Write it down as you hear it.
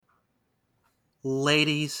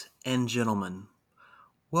Ladies and gentlemen,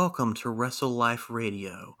 welcome to Wrestle Life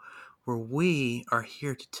Radio, where we are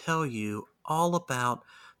here to tell you all about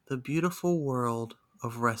the beautiful world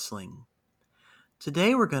of wrestling.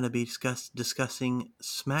 Today we're going to be discussing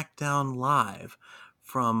SmackDown Live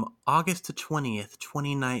from August the 20th,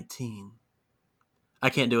 2019. I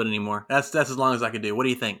can't do it anymore. That's as long as I can do. What do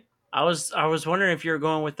you think? I was wondering if you were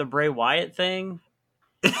going with the Bray Wyatt thing.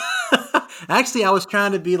 Actually, I was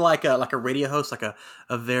trying to be like a radio host, like a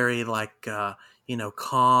very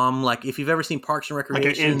calm. Like if you've ever seen Parks and Like an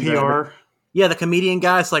Recreation, NPR. the comedian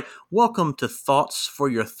guy's like, "Welcome to Thoughts for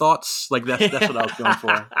Your Thoughts." Like that's what I was going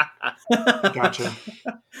for. Gotcha.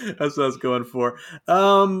 That's what I was going for.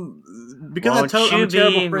 Because Won't I'm you a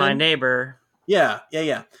terrible be friend. my neighbor? Yeah.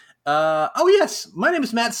 Oh yes, my name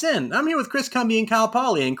is Matt Sin. I'm here with Chris Cumby and Kyle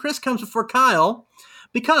Pauly, and Chris comes before Kyle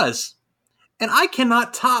because. And I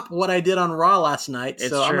cannot top what I did on Raw last night, It's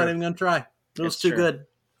so I'm true. not even going to try. It was It's too true. good.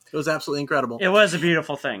 It was absolutely incredible. It was a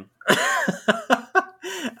beautiful thing.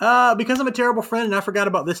 Because I'm a terrible friend, and I forgot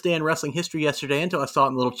about this day in wrestling history yesterday until I saw it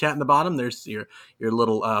in the little chat in the bottom. There's your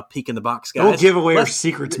little peek in the box, guys. Don't give away our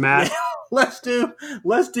secrets, Matt. Let's do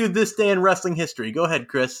this day in wrestling history. Go ahead,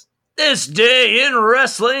 Chris. This day in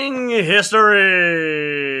wrestling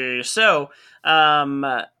history. So,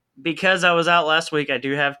 because I was out last week, I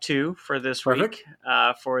do have two for this Perfect. week.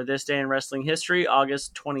 For this day in wrestling history,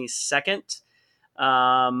 August 22nd.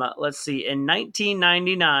 Let's see. In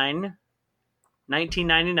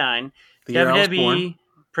 1999, The year I was born. WWE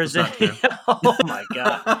presented. Oh my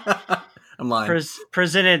god! I'm lying.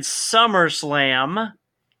 Presented SummerSlam,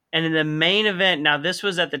 and in the main event. Now, this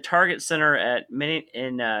was at the Target Center in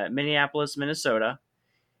Minneapolis, Minnesota,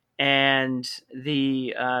 and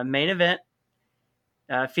the main event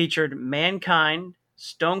featured Mankind,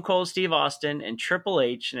 Stone Cold Steve Austin, and Triple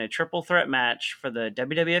H in a triple threat match for the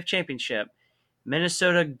WWF Championship.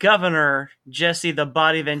 Minnesota Governor Jesse the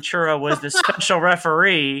Body Ventura was the special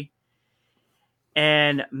referee,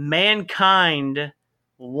 and Mankind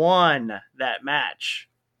won that match.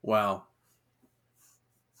 Wow.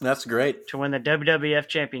 That's great. To win the WWF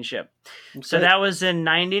Championship. That's So great. that was in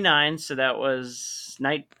 99, so that was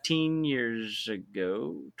 19 years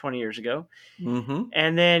ago, 20 years ago. Mm-hmm.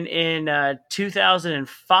 And then in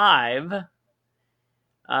 2005,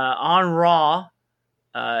 on Raw,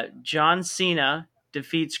 John Cena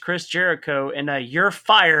defeats Chris Jericho in a "You're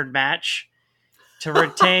Fired" match to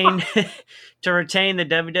retain the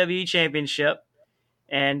WWE Championship,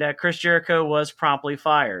 and Chris Jericho was promptly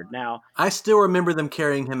fired. Now, I still remember them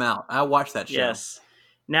carrying him out. I watched that show. yes.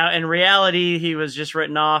 Now, in reality, he was just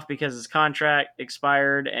written off because his contract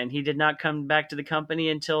expired, and he did not come back to the company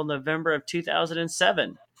until November of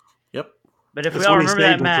 2007. Yep. But if That's we all when he remember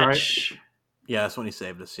that saved us, right? match, Yeah, that's when he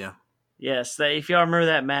saved us. Yeah. yes, if y'all remember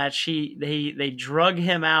that match, they drug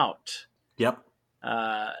him out Yep.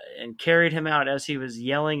 and carried him out as he was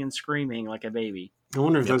yelling and screaming like a baby. I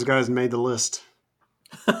wonder if those guys made the list.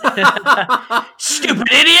 Stupid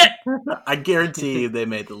idiot! I guarantee you they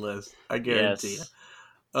made the list. I guarantee you. Yes.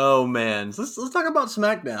 Oh man, so let's talk about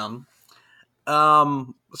SmackDown.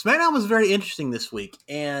 SmackDown was very interesting this week,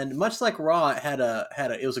 and much like Raw,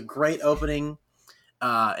 it was a great opening,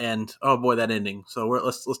 and oh boy, that ending. So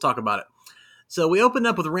let's talk about it. So we opened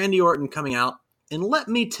up with Randy Orton coming out, and let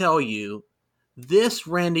me tell you, this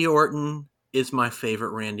Randy Orton is my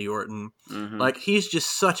favorite Randy Orton. Mhm. Like, he's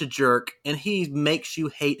just such a jerk, and he makes you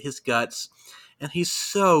hate his guts, and he's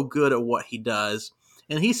so good at what he does.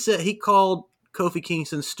 And he called Kofi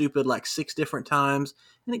Kingston stupid like 6 different times,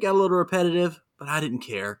 and it got a little repetitive, but I didn't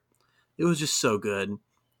care. It was just so good.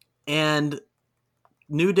 And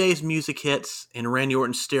New Day's music hits, and Randy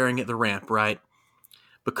Orton's staring at the ramp, right?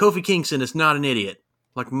 But Kofi Kingston is not an idiot,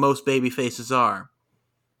 like most baby faces are.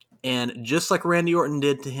 And just like Randy Orton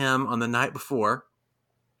did to him on the night before,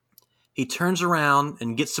 he turns around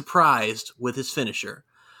and gets surprised with his finisher.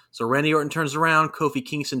 So Randy Orton turns around, Kofi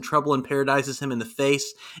Kingston Trouble in Paradises him in the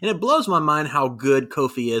face, and it blows my mind how good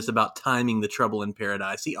Kofi is about timing the Trouble in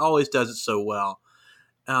Paradise. He always does it so well.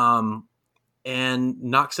 And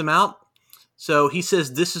knocks him out. So he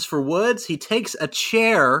says, "This is for Woods." He takes a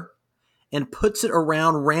chair and puts it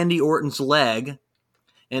around Randy Orton's leg,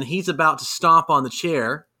 and he's about to stomp on the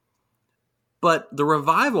chair. But the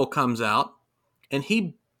Revival comes out, and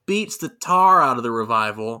he beats the tar out of the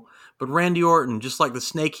Revival. But Randy Orton, just like the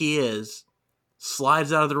snake he is,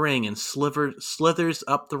 slides out of the ring and slithers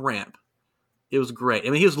up the ramp. It was great.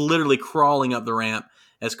 I mean, he was literally crawling up the ramp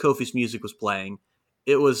as Kofi's music was playing.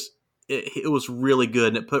 It was really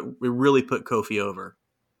good, and it really put Kofi over.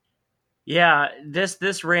 Yeah,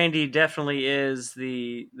 this Randy definitely is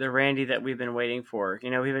the Randy that we've been waiting for.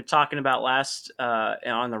 You know, we've been talking about last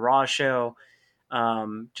on the Raw show,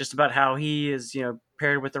 just about how he is, you know,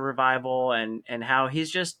 paired with the Revival, and how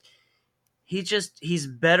he's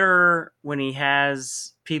better when he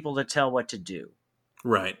has people to tell what to do.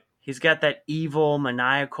 Right. He's got that evil,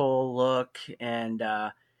 maniacal look, and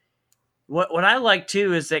what I like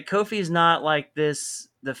too is that Kofi's not like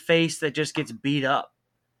the face that just gets beat up.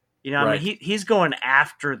 You know, I mean, Right. he's going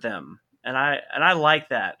after them, and I like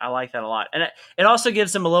that. I like that a lot, and it also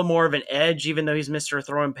gives him a little more of an edge. Even though he's Mister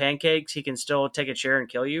Throwing Pancakes, he can still take a chair and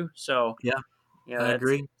kill you. So, Yeah, you know, I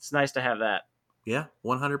agree. it's nice to have that. Yeah,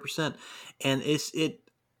 100%. And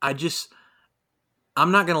I just,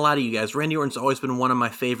 I'm not going to lie to you guys. Randy Orton's always been one of my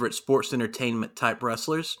favorite sports entertainment type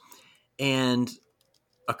wrestlers. And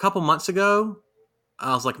a couple months ago,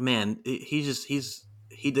 I was like, man, they just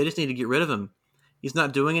need to get rid of him. He's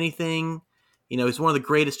not doing anything. You know, he's one of the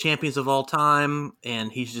greatest champions of all time,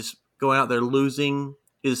 and he's just going out there losing.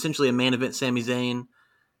 He's essentially a main event Sami Zayn.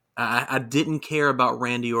 I didn't care about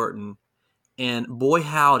Randy Orton. And boy,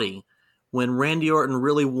 howdy, when Randy Orton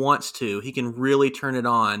really wants to, he can really turn it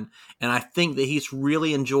on. And I think that he's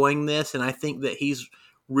really enjoying this. And I think that he's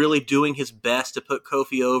really doing his best to put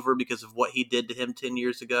Kofi over because of what he did to him 10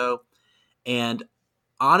 years ago. And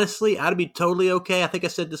honestly, I'd be totally okay. I think I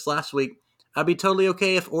said this last week. I'd be totally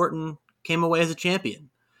okay if Orton came away as a champion.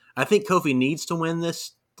 I think Kofi needs to win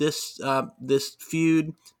this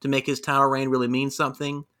feud to make his title reign really mean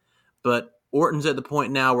something. But Orton's at the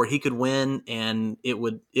point now where he could win, and it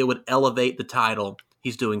would elevate the title.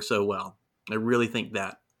 He's doing so well. I really think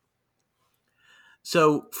that.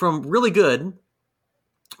 So from really good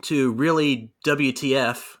to really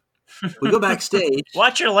WTF, we go backstage.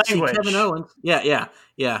 Watch your language. See Kevin Owens. Yeah.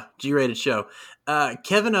 G-rated show.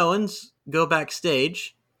 Kevin Owens go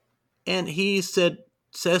backstage, and he says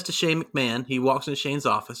to Shane McMahon, he walks into Shane's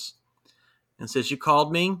office and says, "You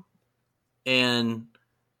called me?" And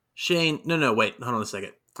Shane, no, wait, hold on a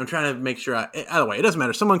second. I'm trying to make sure either way, it doesn't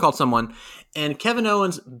matter. Someone called someone, and Kevin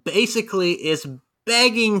Owens basically is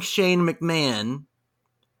begging Shane McMahon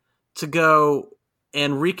to go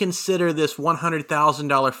and reconsider this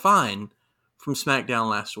 $100,000 fine from SmackDown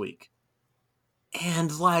last week.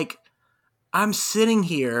 And like, I'm sitting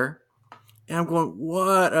here and I'm going,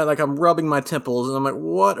 what? Like, I'm rubbing my temples and I'm like,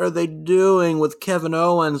 what are they doing with Kevin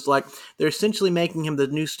Owens? Like, they're essentially making him the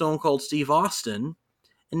new Stone Cold Steve Austin.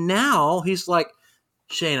 And now he's like,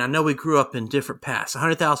 Shane, I know we grew up in different paths.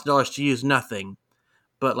 $100,000 to you is nothing.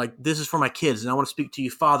 But like, this is for my kids and I want to speak to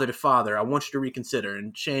you father to father. I want you to reconsider.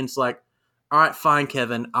 And Shane's like, all right, fine,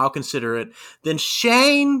 Kevin, I'll consider it. Then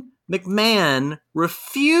Shane McMahon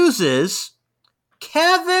refuses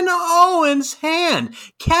Kevin Owens' hand.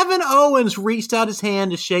 Kevin Owens reached out his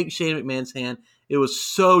hand to shake Shane McMahon's hand. It was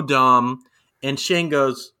so dumb. And Shane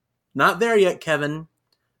goes, not there yet, Kevin.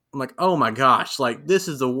 I'm like, oh my gosh, like this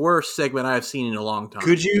is the worst segment I've seen in a long time.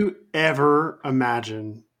 Could you ever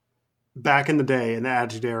imagine back in the day in the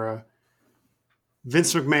Attitude Era,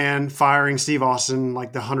 Vince McMahon firing Steve Austin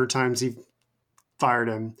like the 100 times he fired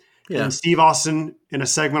him? Yeah. And Steve Austin in a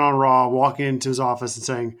segment on Raw walking into his office and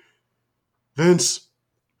saying, Vince,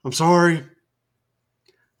 I'm sorry.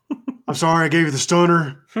 I'm sorry I gave you the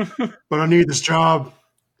stunner, but I need this job.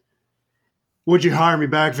 Would you hire me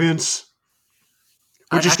back, Vince?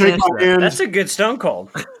 Would you shake my hand? That's a good Stone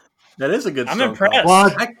Cold. That is a good I'm Stone impressed.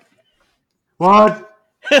 Cold. What?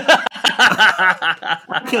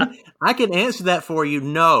 I can answer that for you.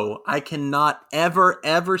 No, I cannot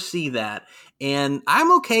ever see that. And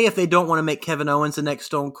I'm okay if they don't want to make Kevin Owens the next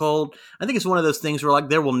Stone Cold. I think it's one of those things where like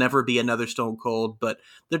there will never be another Stone Cold, but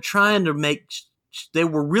they're trying to make – they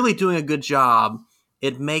were really doing a good job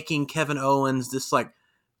at making Kevin Owens this like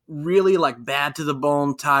really like bad to the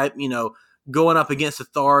bone type, you know, going up against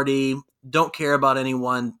authority, don't care about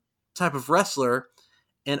anyone type of wrestler.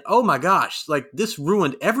 And oh my gosh, like this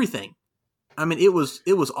ruined everything. I mean, it was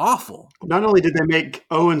awful. Not only did they make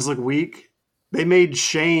Owens look weak, they made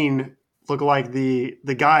Shane look like the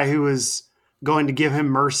guy who was going to give him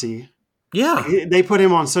mercy. Yeah. Like, they put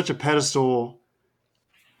him on such a pedestal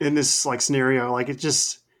in this like scenario. Like it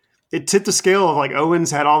tipped the scale of like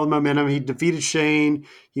Owens had all the momentum. He defeated Shane.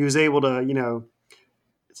 He was able to,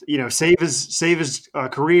 save his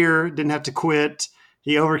career. Didn't have to quit.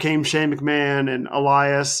 He overcame Shane McMahon and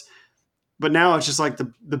Elias. But now it's just like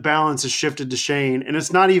the balance has shifted to Shane. And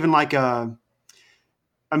it's not even like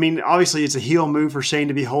obviously it's a heel move for Shane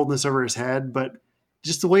to be holding this over his head, but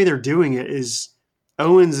just the way they're doing it is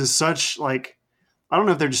Owens is such like, I don't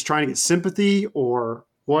know if they're just trying to get sympathy or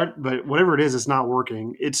what, but whatever it is, it's not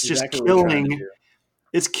working. It's just Exactly what they're trying to killing do.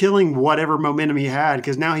 it's killing whatever momentum he had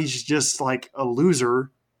because now he's just like a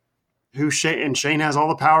loser Shane has all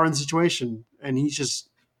the power in the situation and he's just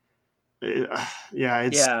Yeah.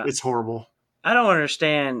 it's horrible. I don't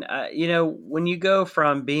understand. When you go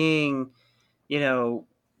from being, you know,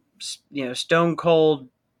 Stone Cold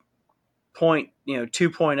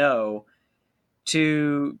 2.0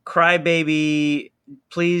 to Crybaby,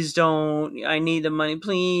 please don't. I need the money,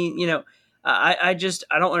 please. I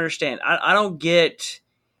don't understand. I don't get.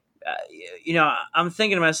 I'm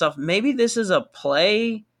thinking to myself, maybe this is a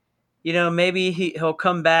play. Maybe he'll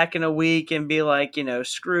come back in a week and be like,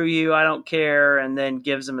 screw you, I don't care, and then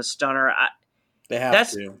gives him a stunner. They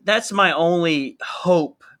have to. That's my only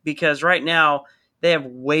hope because right now they have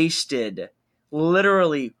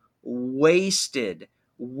literally wasted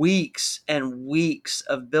weeks and weeks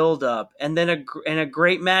of buildup, and then a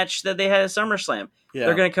great match that they had at SummerSlam. Yeah.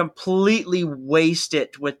 They're going to completely waste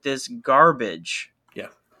it with this garbage. Yeah,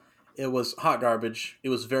 it was hot garbage. It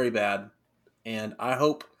was very bad, and I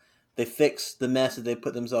hope they fix the mess that they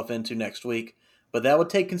put themselves into next week. But that would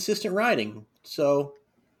take consistent writing, so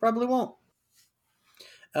probably won't.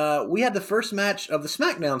 We had the first match of the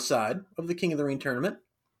SmackDown side of the King of the Ring tournament.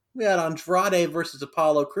 We had Andrade versus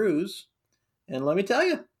Apollo Crews. And let me tell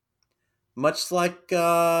you, much like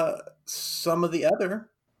some of the other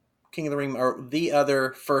King of the Ring, or the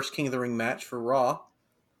other first King of the Ring match for Raw,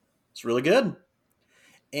 it's really good.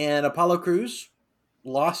 And Apollo Crews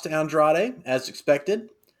lost to Andrade, as expected.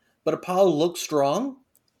 But Apollo looked strong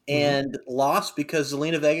and lost because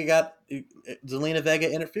Zelina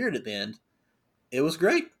Vega interfered at the end. It was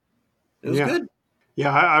great. It was good.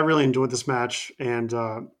 Yeah, I really enjoyed this match. And,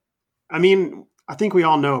 I think we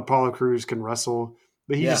all know Apollo Crews can wrestle,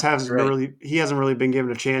 but he just hasn't really been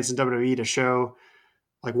given a chance in WWE to show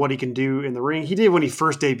like what he can do in the ring. He did when he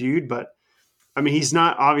first debuted, but he's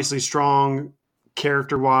not obviously strong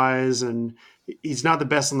character-wise, and he's not the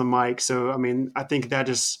best on the mic. So, I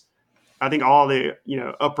think all the,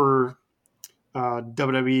 upper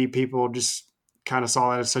WWE people just kind of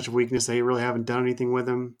saw that as such a weakness. They really haven't done anything with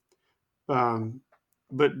him.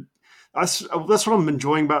 But that's what I'm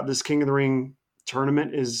enjoying about this King of the Ring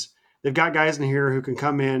tournament is they've got guys in here who can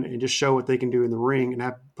come in and just show what they can do in the ring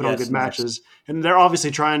and put on good matches. And they're obviously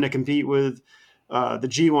trying to compete with the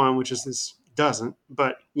G1, which is this doesn't.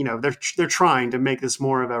 But they're trying to make this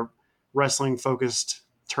more of a wrestling focused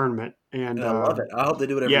tournament. And I love it. I hope they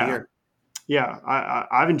do it every year. Yeah,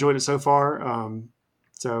 I've enjoyed it so far.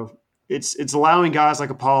 So it's allowing guys like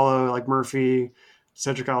Apollo, like Murphy,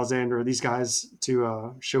 Cedric Alexander, these guys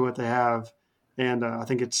to show what they have. And I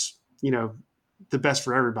think it's, the best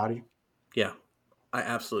for everybody. Yeah, I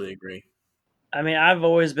absolutely agree. I've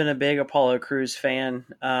always been a big Apollo Crews fan.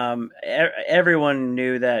 Everyone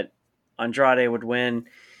knew that Andrade would win.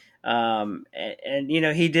 And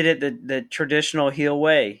he did it the traditional heel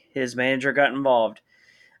way. His manager got involved.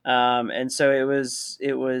 And so it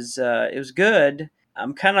was good.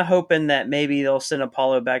 I'm kind of hoping that maybe they'll send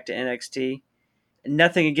Apollo back to NXT.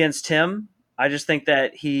 Nothing against him. I just think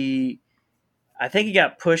that he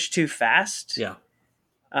got pushed too fast. Yeah.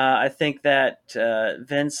 I think that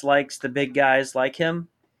Vince likes the big guys like him.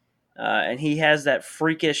 And he has that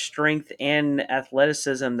freakish strength and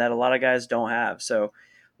athleticism that a lot of guys don't have. So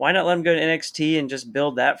why not let him go to NXT and just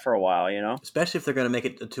build that for a while, Especially if they're going to make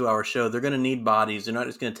it a 2-hour show. They're going to need bodies. They're not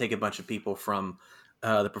just going to take a bunch of people from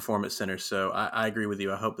the Performance Center. So I agree with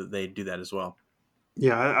you. I hope that they do that as well.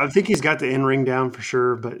 Yeah, I think he's got the in-ring down for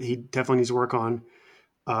sure, but he definitely needs to work on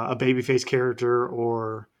a babyface character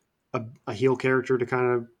or a heel character to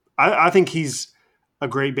kind of... I think he's a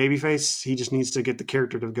great babyface. He just needs to get the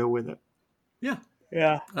character to go with it. Yeah.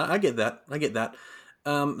 Yeah. I get that.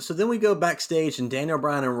 So then we go backstage, and Daniel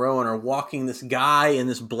Bryan and Rowan are walking this guy in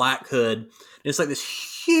this black hood. And it's like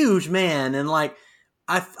this huge man, and like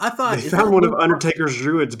I thought they found one of Undertaker's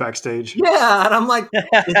druids backstage. Yeah, and I'm like,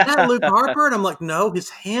 is that Luke Harper? And I'm like, no, his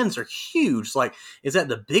hands are huge. Like, is that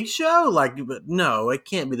the Big Show? Like, but no, it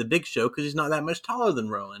can't be the Big Show because he's not that much taller than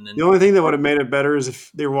Rowan. And the only thing that would have made it better is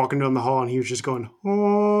if they were walking down the hall and he was just going,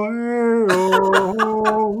 oh.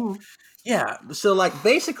 Yeah, so like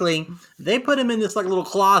basically they put him in this like little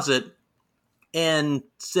closet and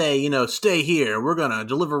say, stay here. We're gonna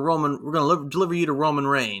deliver you to Roman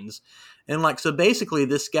Reigns. And like, so basically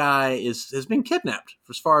this guy has been kidnapped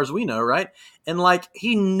as far as we know, right? And like,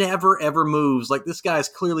 he never ever moves. Like, this guy is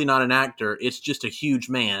clearly not an actor. It's just a huge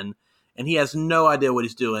man and he has no idea what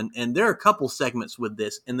he's doing. And there are a couple segments with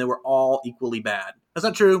this and they were all equally bad. That's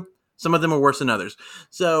not true. Some of them are worse than others.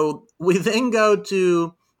 So we then go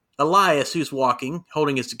to Elias, who's walking,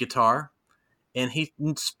 holding his guitar, and he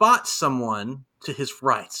spots someone to his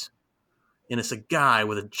right. and it's a guy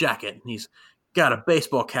with a jacket, and he's got a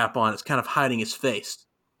baseball cap on. It's kind of hiding his face.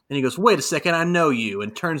 And he goes, "Wait a second, I know you,"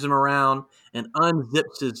 and turns him around and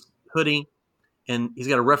unzips his hoodie, and he's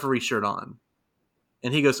got a referee shirt on.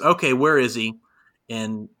 And he goes, "Okay, where is he?"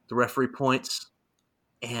 And the referee points,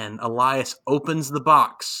 and Elias opens the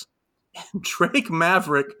box. And Drake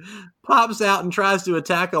Maverick pops out and tries to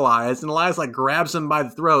attack Elias, and Elias like grabs him by the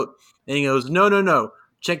throat, and he goes, No,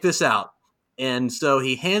 check this out." And so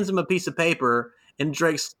he hands him a piece of paper, and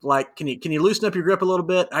Drake's like, Can you loosen up your grip a little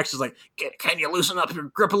bit?" Axel's like, Can you loosen up your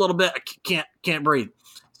grip a little bit? I can't breathe.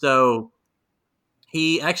 So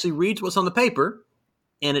he actually reads what's on the paper,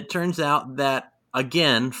 and it turns out that,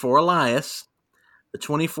 again, for Elias, the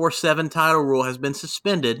 24/7 title rule has been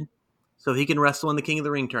suspended so he can wrestle in the King of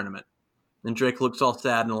the Ring tournament. And Drake looks all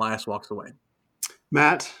sad, and Elias walks away.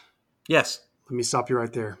 Matt, Yes. let me stop you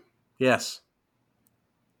right there. Yes.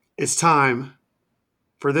 It's time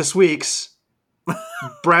for this week's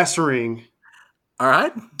Brass Ring. All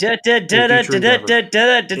right. Hey!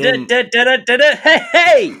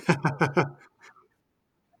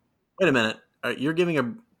 Wait a minute. You're giving a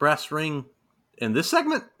brass ring in this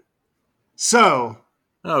segment? So,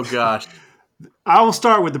 Oh, gosh. I will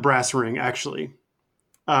start with the brass ring, actually.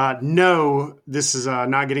 No, this is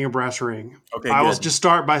not getting a brass ring. Okay, I will good. just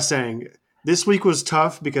start by saying this week was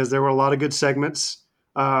tough because there were a lot of good segments.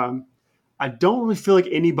 I don't really feel like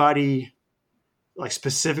anybody like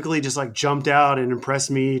specifically just like jumped out and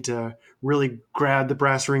impressed me to really grab the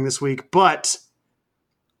brass ring this week. But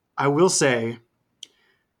I will say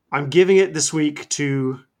I'm giving it this week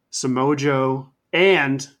to Samoa Joe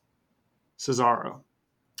and Cesaro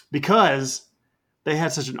because they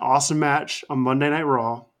had such an awesome match on Monday Night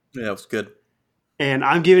Raw. Yeah, it was good. And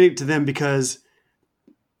I'm giving it to them because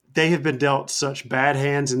they have been dealt such bad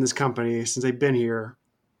hands in this company since they've been here.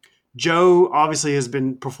 Joe obviously has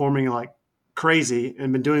been performing like crazy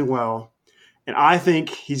and been doing well. And I think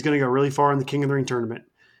he's going to go really far in the King of the Ring tournament.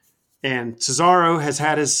 And Cesaro has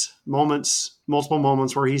had his moments, multiple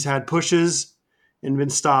moments where he's had pushes and been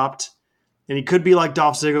stopped. And he could be like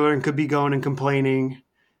Dolph Ziggler and could be going and complaining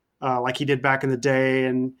like he did back in the day.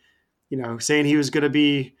 And, you know, saying he was going to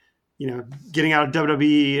be, you know, getting out of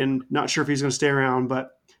WWE and not sure if he's going to stay around.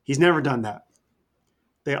 But he's never done that.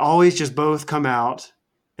 They always just both come out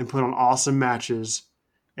and put on awesome matches.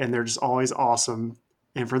 And they're just always awesome.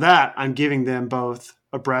 And for that, I'm giving them both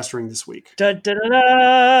a brass ring this week. Da, da, da,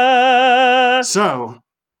 da. So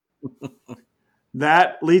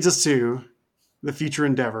that leads us to the future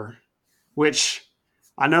endeavor, which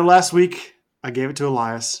I know last week I gave it to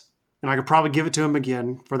Elias, and I could probably give it to him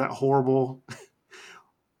again for that horrible,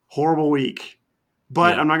 horrible week.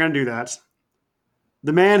 But Yeah. I'm not going to do that.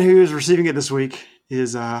 The man who is receiving it this week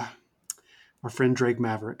is our friend Drake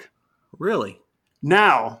Maverick. Really?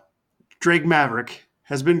 Now, Drake Maverick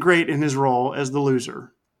has been great in his role as the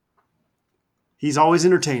loser. He's always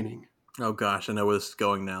entertaining. Oh, gosh. I know where this is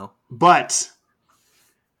going now. But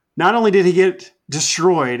not only did he get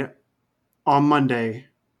destroyed on Monday,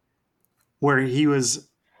 where he was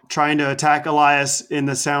trying to attack Elias in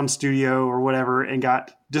the sound studio or whatever and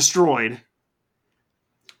got destroyed,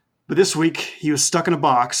 but this week he was stuck in a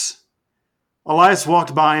box. Elias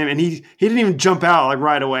walked by him and he didn't even jump out like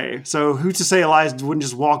right away. So who's to say Elias wouldn't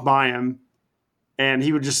just walk by him and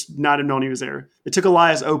he would just not have known he was there. It took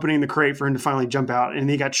Elias opening the crate for him to finally jump out, and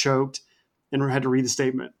he got choked and had to read the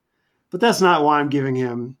statement. But that's not why I'm giving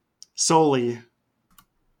him solely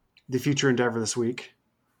the future endeavor this week.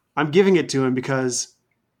 I'm giving it to him because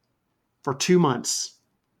for 2 months,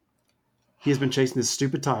 he has been chasing this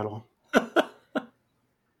stupid title.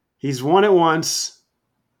 He's won it once,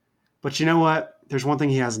 but you know what? There's one thing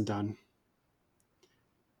he hasn't done.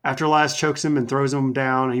 After Elias chokes him and throws him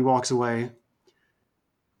down and he walks away,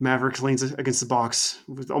 Maverick leans against the box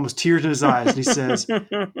with almost tears in his eyes, and he says,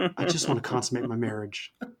 "I just want to consummate my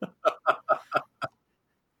marriage."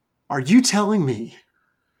 Are you telling me,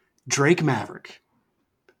 Drake Maverick,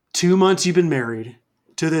 2 months you've been married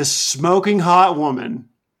to this smoking hot woman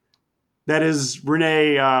that is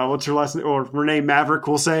Renee, what's her last name? Or Renee Maverick,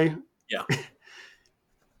 we'll say? Yeah.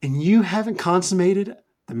 And you haven't consummated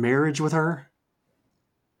the marriage with her?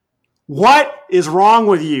 What is wrong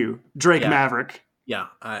with you, Drake Yeah. Maverick? Yeah.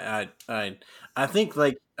 I think,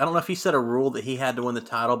 like, I don't know if he set a rule that he had to win the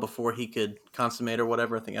title before he could consummate or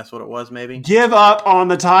whatever. I think that's what it was, maybe. Give up on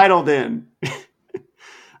the title then.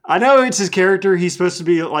 I know it's his character. He's supposed to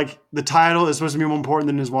be like, the title is supposed to be more important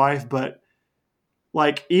than his wife, but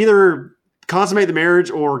like either consummate the marriage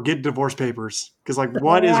or get divorce papers. Because like,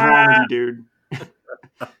 what is wrong with you,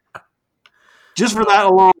 dude? Just for that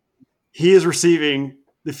alone, he is receiving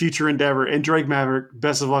the future endeavor. And Drake Maverick,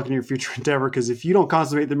 best of luck in your future endeavor, because if you don't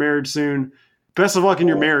consummate the marriage soon, best of luck in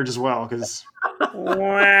your marriage as well, because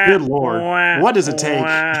good Lord, what does it take?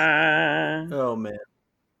 Oh, man.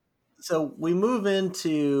 So we move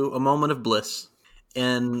into a moment of bliss,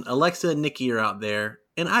 and Alexa and Nikki are out there,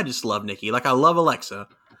 and I just love Nikki. Like, I love Alexa,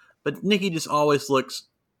 but Nikki just always looks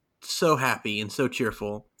so happy and so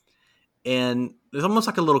cheerful, and it's almost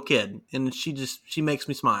like a little kid, and she makes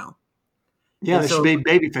me smile. Yeah, And they should be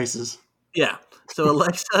baby faces. Yeah. So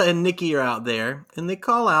Alexa and Nikki are out there, and they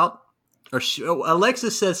call out,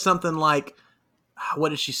 Alexa says something like, what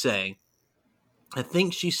did she say? I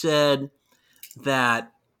think she said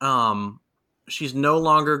that she's no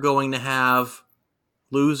longer going to have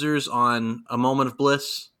losers on A Moment of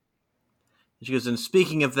Bliss. She goes, and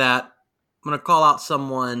speaking of that, I'm going to call out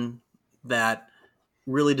someone that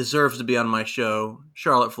really deserves to be on my show,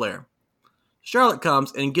 Charlotte Flair. Charlotte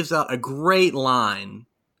comes and gives out a great line.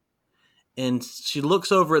 And she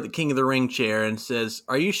looks over at the King of the Ring chair and says,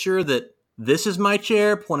 "Are you sure that this is my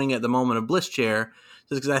chair?" Pointing at the Moment of Bliss chair.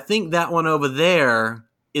 Says, "Because I think that one over there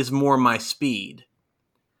is more my speed."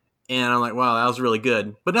 And I'm like, wow, that was really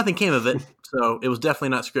good. But nothing came of it, so it was definitely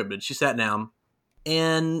not scripted. She sat down,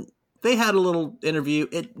 and they had a little interview.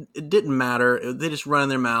 It didn't matter. They just run in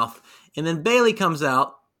their mouth. And then Bayley comes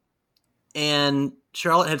out, and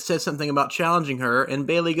Charlotte had said something about challenging her, and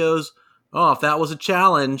Bayley goes, "Oh, if that was a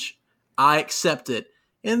challenge, I accept it."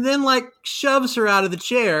 And then, like, shoves her out of the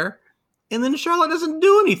chair, and then Charlotte doesn't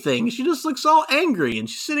do anything. She just looks all angry, and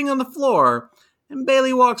she's sitting on the floor, and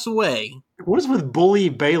Bayley walks away. What is with Bully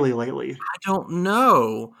Bayley lately? I don't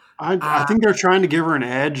know. I think they're trying to give her an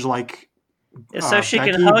edge, like so she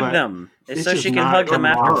Becky, can hug but them. it's So just she can not hug them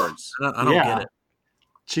coming off. afterwards. I don't get it.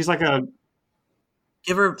 She's like a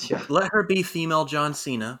Let her be female John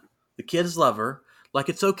Cena. The kids love her. Like,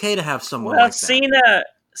 it's okay to have someone Well, like that.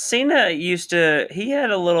 Cena used to. He had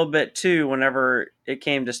a little bit too. Whenever it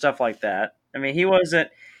came to stuff like that, I mean, he wasn't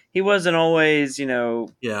always,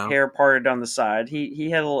 Yeah. hair parted on the side. He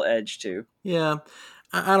had a little edge too. Yeah.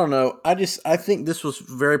 I don't know. I think this was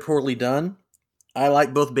very poorly done. I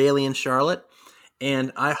like both Bayley and Charlotte,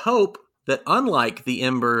 and I hope that, unlike the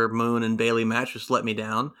Ember Moon and Bayley match which let me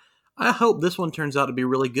down, I hope this one turns out to be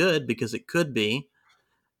really good, because it could be,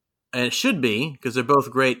 and it should be, because they're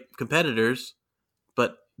both great competitors,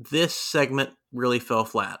 but this segment really fell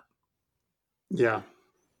flat. yeah.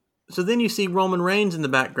 So then you see Roman Reigns in the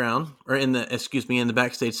background, or in the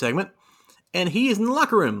backstage segment, and he is in the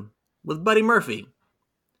locker room with Buddy Murphy.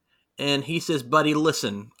 And he says, "Buddy,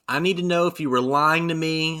 listen, I need to know if you were lying to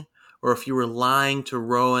me or if you were lying to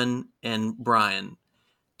Rowan and Brian.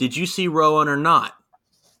 Did you see Rowan or not?"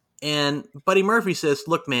 And Buddy Murphy says,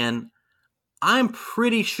 "Look, man, I'm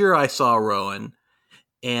pretty sure I saw Rowan."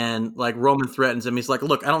 And, like, Roman threatens him. He's like,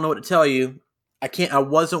 "Look, I don't know what to tell you. I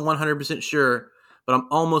wasn't 100% sure, but I'm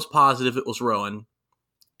almost positive it was Rowan."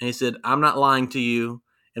 And he said, "I'm not lying to you."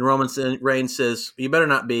 And Roman Reigns says, "You better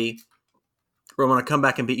not be. Roman, I'll come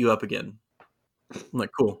back and beat you up again." I'm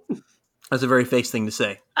like, cool. That's a very face thing to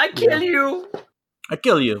say. I kill you. I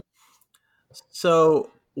kill you.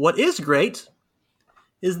 So what is great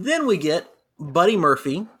is then we get Buddy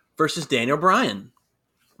Murphy versus Daniel Bryan.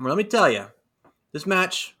 Well, let me tell you, this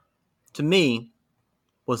match, to me,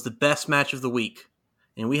 was the best match of the week.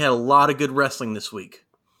 And we had a lot of good wrestling this week.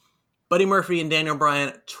 Buddy Murphy and Daniel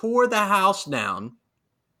Bryan tore the house down.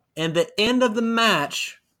 And at the end of the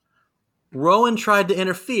match, Rowan tried to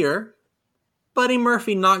interfere. Buddy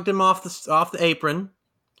Murphy knocked him off the apron,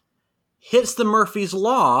 hits the Murphy's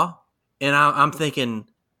Law, and I'm thinking,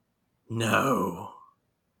 no.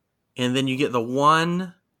 And then you get the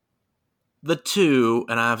 1, the 2,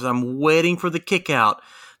 and as I'm waiting for the kick out,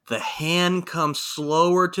 the hand comes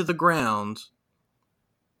slower to the ground,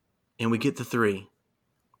 and we get the 3.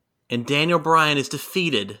 And Daniel Bryan is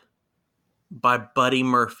defeated by Buddy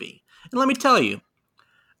Murphy. And let me tell you,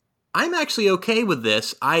 I'm actually okay with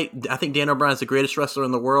this. I think Daniel Bryan is the greatest wrestler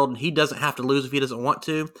in the world, and he doesn't have to lose if he doesn't want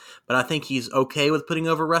to, but I think he's okay with putting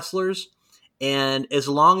over wrestlers. And as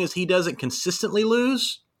long as he doesn't consistently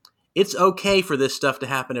lose, it's okay for this stuff to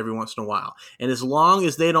happen every once in a while. And as long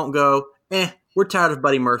as they don't go, we're tired of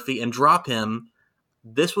Buddy Murphy, and drop him,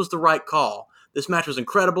 this was the right call. This match was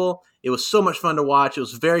incredible. It was so much fun to watch. It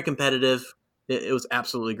was very competitive. It was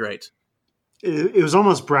absolutely great. It was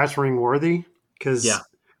almost brass ring worthy, because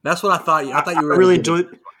that's what I thought. I thought you were really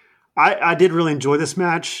enjoyed. I did really enjoy this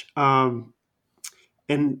match, and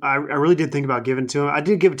I really did think about giving it to him. I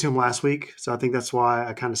did give it to him last week, so I think that's why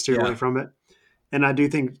I kind of steered away from it. And I do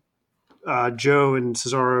think Joe and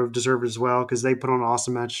Cesaro deserve it as well, because they put on an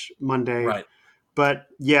awesome match Monday. Right. But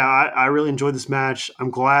yeah, I really enjoyed this match.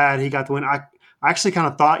 I'm glad he got the win. I actually kind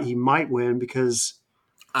of thought he might win because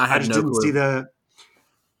I I had just no didn't see clue. the.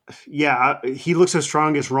 Yeah, he looked so strong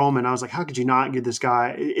against Roman. I was like, how could you not give this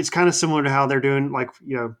guy? It's kind of similar to how they're doing. Like,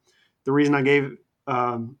 the reason I gave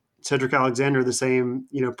Cedric Alexander the same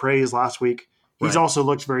praise last week. He's Right. also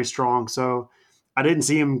looked very strong. So I didn't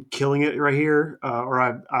see him killing it right here, or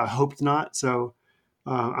I hoped not. So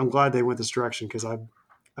I'm glad they went this direction because I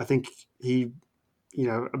think he,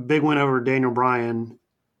 a big win over Daniel Bryan,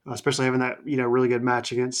 especially having that really good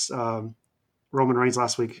match against Roman Reigns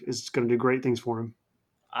last week is going to do great things for him.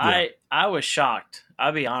 Yeah. I was shocked.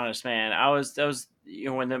 I'll be honest, man. I was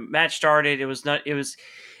when the match started, it was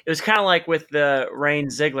kind of like with the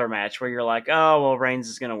Reigns Ziggler match where you're like, oh well, Reigns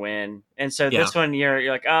is going to win, and so Yeah. this one you're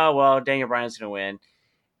like, oh well, Daniel Bryan's going to win,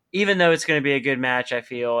 even though it's going to be a good match. I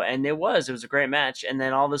feel, and it was a great match, and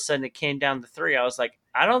then all of a sudden it came down to 3. I was like,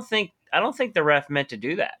 I don't think the ref meant to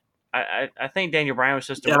do that. I think Daniel Bryan was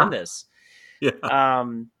supposed to Yeah. win this. Yeah.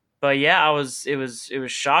 But yeah, it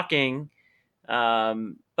was shocking.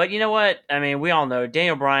 But you know what? I mean, we all know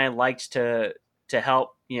Daniel Bryan likes to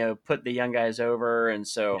help, put the young guys over, and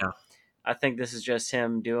so Yeah. I think this is just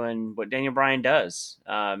him doing what Daniel Bryan does.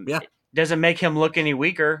 Yeah. It doesn't make him look any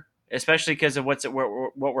weaker, especially because of what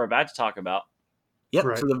we're about to talk about. Yep.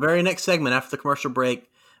 Right. So the very next segment after the commercial break,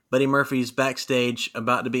 Buddy Murphy's backstage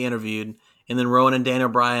about to be interviewed, and then Rowan and Daniel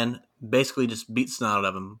Bryan basically just beat snot out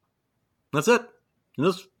of him. That's it.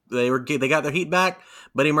 And they got their heat back.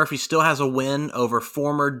 Buddy Murphy still has a win over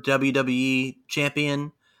former WWE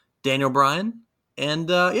champion Daniel Bryan,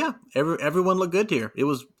 and everyone looked good here. It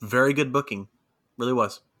was very good booking, really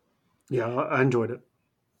was. Yeah, I enjoyed it.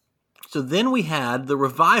 So then we had the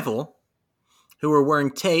Revival, who were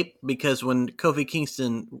wearing tape because when Kofi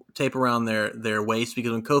Kingston tape around their waist,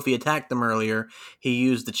 because when Kofi attacked them earlier, he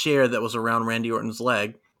used the chair that was around Randy Orton's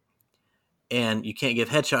leg. And you can't give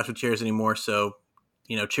headshots with chairs anymore, so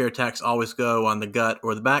chair attacks always go on the gut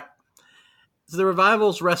or the back. So the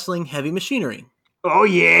Revival's wrestling Heavy Machinery. Oh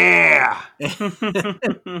yeah,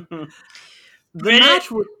 The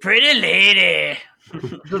match was pretty lady.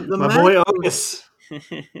 my boy Otis.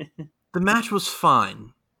 The match was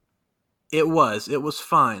fine. It was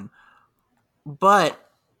fine. But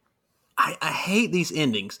I hate these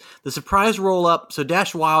endings. The surprise roll up, so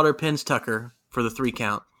Dash Wilder pins Tucker for the 3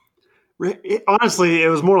 count. Honestly, it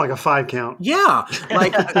was more like a 5 count. Yeah,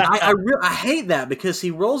 like I hate that because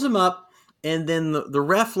he rolls him up, and then the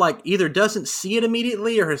ref either doesn't see it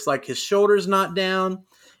immediately or his shoulder's not down,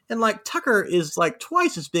 and Tucker is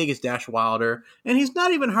twice as big as Dash Wilder, and he's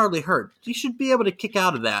not even hardly hurt. He should be able to kick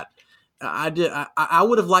out of that. I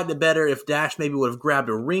would have liked it better if Dash maybe would have grabbed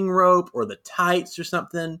a ring rope or the tights or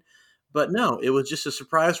something, but no, it was just a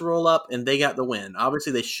surprise roll up, and they got the win.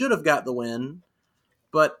 Obviously, they should have got the win,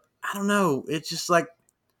 but I don't know. It's just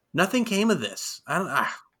nothing came of this.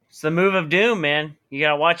 It's the move of doom, man. You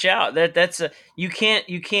gotta watch out. You can't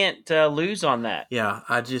lose on that. Yeah,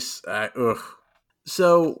 ugh.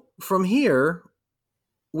 So from here,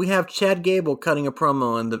 we have Chad Gable cutting a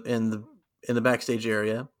promo in the backstage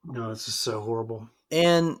area. No, this is so horrible.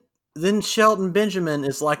 And then Shelton Benjamin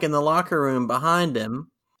is in the locker room behind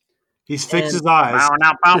him. He's fixed his eyes.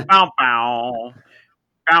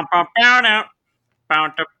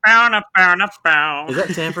 Is that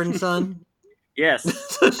Sanford & Son? Yes.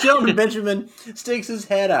 So Shelton Benjamin sticks his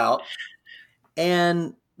head out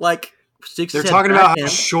and sticks They're his head talking back about in. how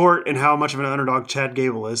short and how much of an underdog Chad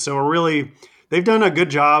Gable is. So they've done a good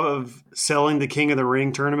job of selling the King of the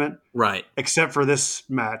Ring tournament, Right. except for this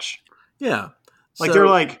match. Yeah. They're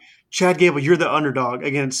like, Chad Gable, you're the underdog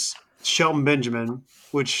against Shelton Benjamin,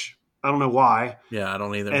 which I don't know why. Yeah, I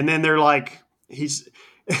don't either. And then they're like,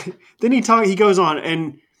 then he goes on,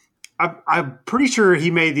 and I'm pretty sure he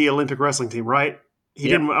made the Olympic wrestling team, right? He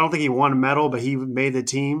didn't. I don't think he won a medal, but he made the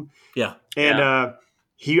team. Yeah. And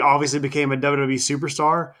he obviously became a WWE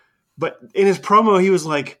superstar. But in his promo, he was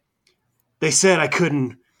like, they said I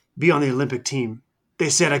couldn't be on the Olympic team. They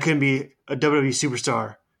said I couldn't be a WWE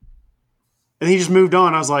superstar. And he just moved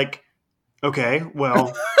on. I was like, okay,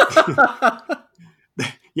 well,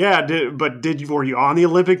 yeah, were you on the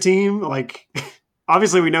Olympic team?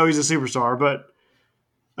 Obviously we know he's a superstar, but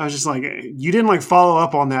I was just like, you didn't follow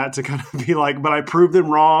up on that to kind of be like, but I proved them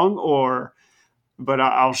wrong, but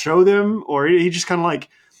I'll show them, or he just kind of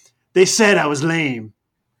they said I was lame.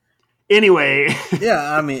 Anyway.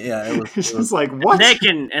 Yeah, I mean, yeah, it was just like, what? They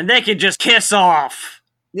can just kiss off.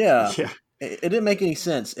 Yeah. It didn't make any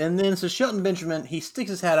sense. And then so Shelton Benjamin, he sticks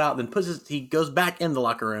his head out, then he goes back in the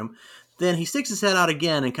locker room. Then he sticks his head out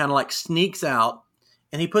again and kind of sneaks out,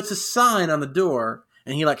 and he puts a sign on the door,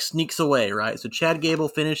 and he like sneaks away, right? So Chad Gable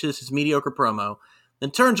finishes his mediocre promo,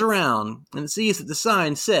 then turns around and sees that the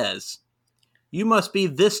sign says, "You must be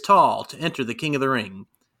this tall to enter the King of the Ring."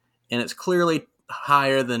 And it's clearly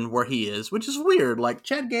higher than where he is, which is weird. Like,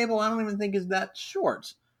 Chad Gable, I don't even think is that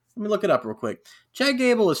short. Let me look it up real quick. Chad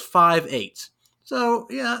Gable is 5'8". So,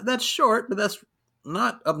 yeah, that's short, but that's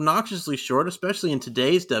not obnoxiously short, especially in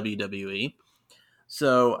today's WWE.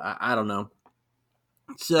 So, I don't know.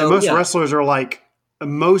 So, and most wrestlers are like,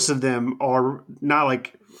 most of them are not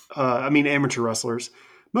like, amateur wrestlers.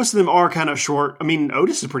 Most of them are kind of short. I mean,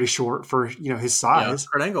 Otis is pretty short for, his size.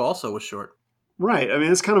 Kurt Angle also was short. Right. I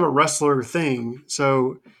mean, it's kind of a wrestler thing.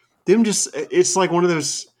 So it's like one of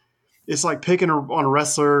those, it's like picking on a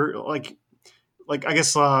wrestler, like I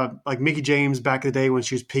guess, like Mickie James back in the day when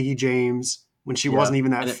she was Piggy James, when she wasn't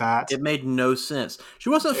even that fat. It made no sense. She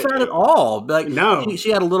wasn't fat at all. Like, no. She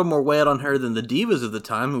had a little more weight on her than the divas of the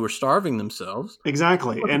time who were starving themselves.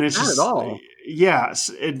 Exactly. And it's just, at all. Yeah,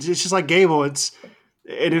 it's just like Gable. It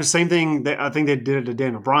is the same thing that I think they did it to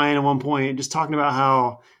Daniel Bryan at one point, just talking about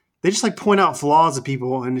how they just like point out flaws of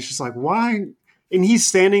people. And it's just like, why? And he's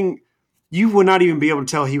standing, you would not even be able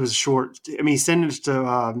to tell he was short. I mean, he's standing next to,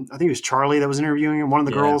 I think it was Charlie that was interviewing him, one of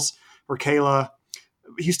the girls, or Kayla.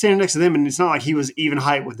 He's standing next to them, and it's not like he was even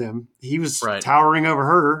height with them. He was towering over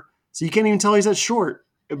her, so you can't even tell he's that short.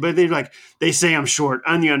 But they say I'm short.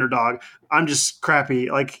 I'm the underdog. I'm just crappy.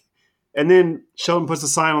 Like, and then Sheldon puts a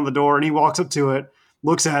sign on the door, and he walks up to it,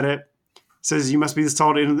 looks at it, says, "You must be this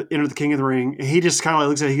tall to enter the King of the Ring." And he just kind of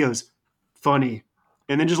looks at it. He goes, "Funny,"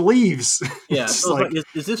 and then just leaves. Yeah. So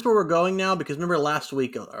is this where we're going now? Because remember last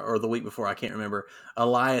week or the week before, I can't remember,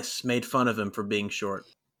 Elias made fun of him for being short.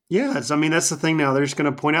 Yeah, that's the thing now. They're just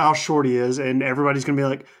going to point out how short he is, and everybody's going to be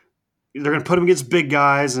like, they're going to put him against big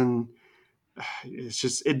guys, and it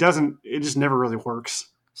just never really works.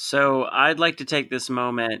 So I'd like to take this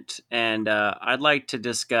moment, and I'd like to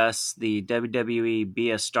discuss the WWE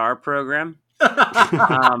Be a Star program.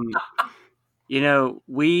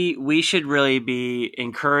 We should really be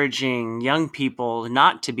encouraging young people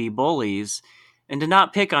not to be bullies and to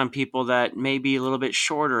not pick on people that may be a little bit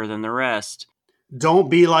shorter than the rest. Don't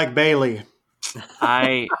be like Bailey.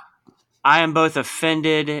 I am both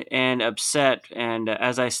offended and upset, and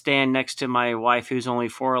as I stand next to my wife, who's only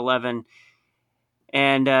 4'11",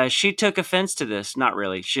 and she took offense to this. Not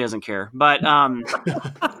really; she doesn't care. But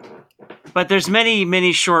but there's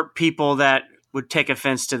many short people that would take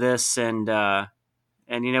offense to this, and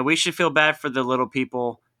we should feel bad for the little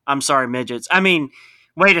people. I'm sorry, midgets. I mean,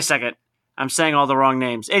 wait a second. I'm saying all the wrong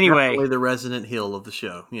names. Anyway, definitely the resident heel of the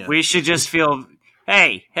show. Yeah, we should just feel.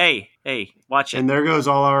 Hey, watch it. And there goes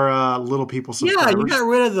all our little people subscribers. Yeah, you got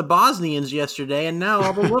rid of the Bosnians yesterday, and now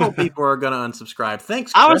all the little people are going to unsubscribe.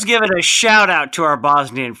 Thanks, Chris. I was giving a shout-out to our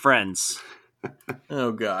Bosnian friends.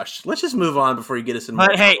 Oh, gosh. Let's just move on before you get us in more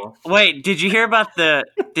trouble. Wait, did you hear about the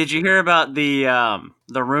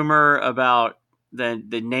rumor about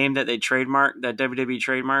the name that they trademarked, that WWE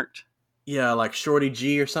trademarked? Yeah, like Shorty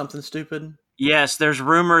G or something stupid? Yes, there's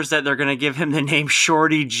rumors that they're going to give him the name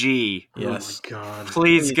Shorty G. Yes. Oh, my God.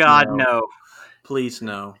 Please God, no. Please,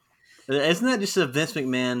 no. Isn't that just a Vince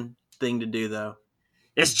McMahon thing to do, though?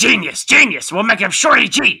 It's genius. We'll make him Shorty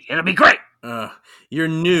G. It'll be great. Your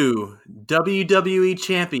new WWE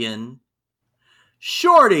champion,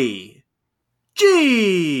 Shorty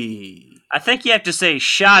G. I think you have to say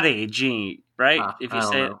Shotty G, right? If you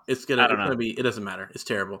say it, gonna be. It doesn't matter. It's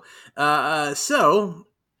terrible. So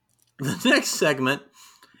the next segment,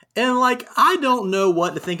 and I don't know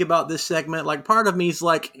what to think about this segment. Like, part of me is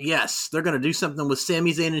like, yes, they're gonna do something with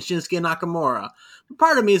Sami Zayn and Shinsuke Nakamura. But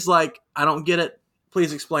part of me is like, I don't get it.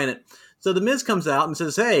 Please explain it. So the Miz comes out and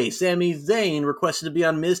says, "Hey, Sami Zayn requested to be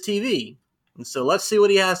on Miz TV." And so let's see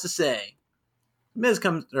what he has to say. So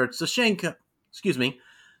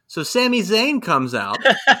Sami Zayn comes out.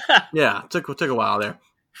 Yeah, took a while there.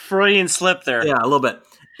 Freudian slip there. Yeah, a little bit.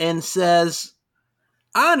 And says,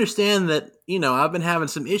 "I understand that, I've been having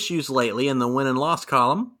some issues lately in the win and loss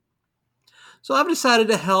column. So I've decided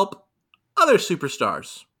to help other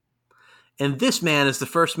superstars. And this man is the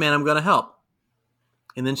first man I'm going to help."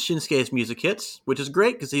 And then Shinsuke's music hits, which is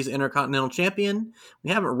great because he's Intercontinental Champion. We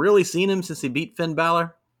haven't really seen him since he beat Finn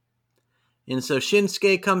Balor. And so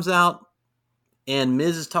Shinsuke comes out, and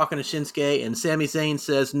Miz is talking to Shinsuke, and Sami Zayn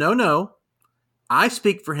says, No, I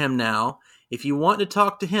speak for him now. If you want to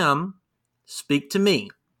talk to him, speak to me."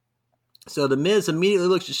 So the Miz immediately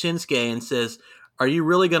looks at Shinsuke and says, "Are you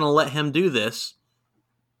really going to let him do this?"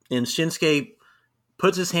 And Shinsuke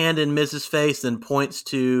puts his hand in Miz's face and points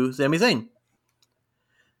to Sami Zayn.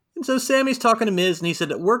 And so Sammy's talking to Miz, and he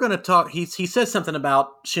said, we're going to talk. He says something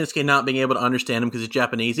about Shinsuke not being able to understand him because he's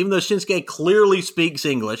Japanese, even though Shinsuke clearly speaks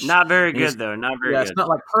English. Not very good, though. Not very good. It's not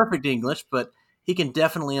like perfect English, but he can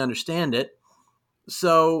definitely understand it.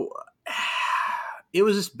 So it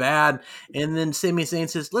was just bad. And then Sami Zayn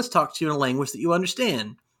says, let's talk to you in a language that you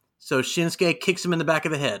understand. So Shinsuke kicks him in the back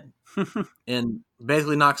of the head and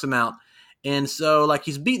basically knocks him out. And so, like,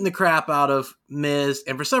 he's beating the crap out of Miz.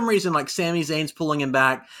 And for some reason, like, Sami Zayn's pulling him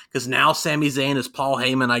back because now Sami Zayn is Paul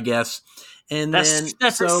Heyman, I guess. And that's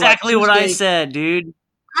exactly what I said, dude.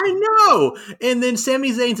 I know. And then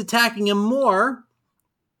Sami Zayn's attacking him more.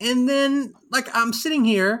 And then, like, I'm sitting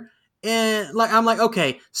here and, like, I'm like,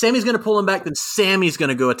 okay, Sammy's going to pull him back. Then Sammy's going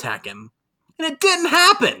to go attack him. And it didn't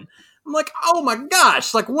happen. I'm like, oh my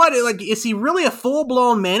gosh. Like, what? Like, is he really a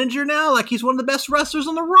full-blown manager now? Like, he's one of the best wrestlers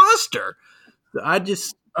on the roster. I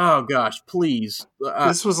just, oh gosh, please.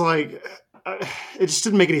 This was like, it just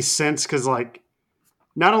didn't make any sense because, like,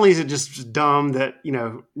 not only is it just dumb that, you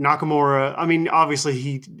know, Nakamura, I mean, obviously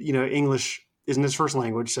he, you know, English isn't his first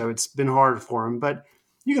language, so it's been hard for him, but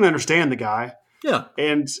you can understand the guy. Yeah.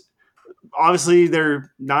 And obviously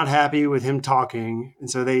they're not happy with him talking. And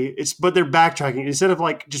so but they're backtracking instead of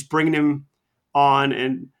like just bringing him on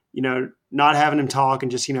and, you know, not having him talk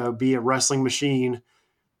and just, you know, be a wrestling machine.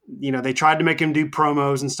 You know, they tried to make him do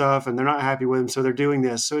promos and stuff, and they're not happy with him, so they're doing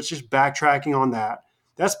this. So it's just backtracking on that.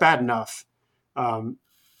 That's bad enough.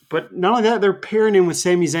 But not only that, they're pairing him with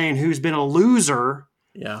Sami Zayn, who's been a loser.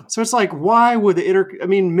 Yeah. So it's like, why would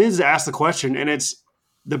Miz asked the question, and it's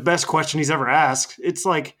the best question he's ever asked. It's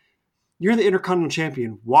like, you're the Intercontinental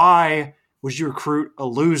Champion. Why would you recruit a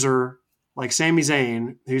loser like Sami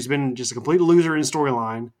Zayn, who's been just a complete loser in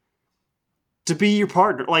storyline, to be your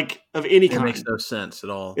partner, like, of any kind? It makes no sense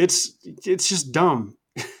at all. It's just dumb.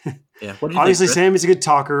 Yeah. What do you Obviously, think, Sammy's a good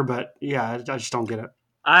talker, but yeah, I just don't get it.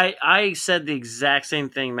 I said the exact same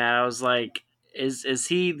thing, Matt. I was like, is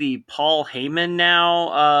he the Paul Heyman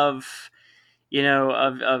now of, you know,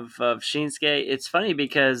 of Shinsuke? It's funny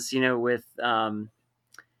because, you know, with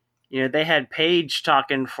you know, they had Paige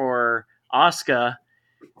talking for Asuka,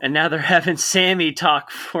 and now they're having Sammy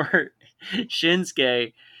talk for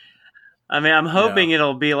Shinsuke. I mean, I'm hoping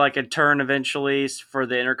it'll be like a turn eventually for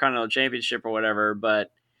the Intercontinental Championship or whatever. But,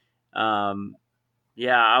 yeah,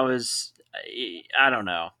 I don't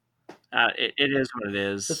know. It is what it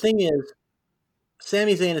is. The thing is,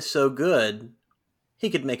 Sami Zayn is so good, he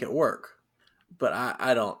could make it work. But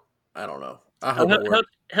I don't know. I hope it works.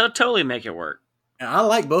 He'll totally make it work. And I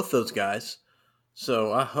like both those guys.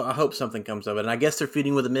 So I hope something comes of it. And I guess they're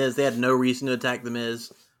feuding with The Miz. They had no reason to attack The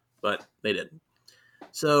Miz, but they did.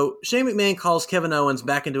 So Shane McMahon calls Kevin Owens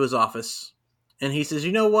back into his office, and he says,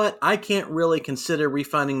 you know what? I can't really consider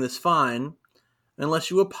refunding this fine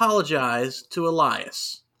unless you apologize to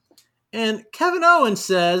Elias. And Kevin Owens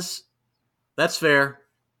says, that's fair.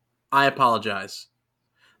 I apologize.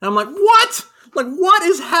 And I'm like, what? Like, what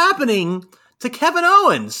is happening to Kevin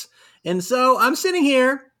Owens? And so I'm sitting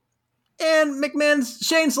here, and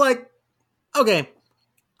Shane's like, okay,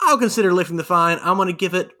 I'll consider lifting the fine. I'm going to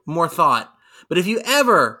give it more thought. But if you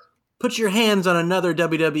ever put your hands on another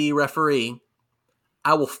WWE referee,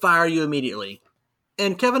 I will fire you immediately.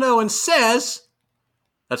 And Kevin Owens says,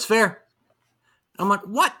 that's fair. I'm like,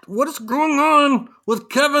 what? What is going on with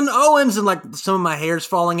Kevin Owens? And like some of my hair's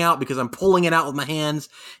falling out because I'm pulling it out with my hands.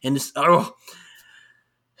 And just,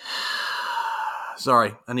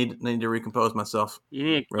 sorry, I need to recompose myself. You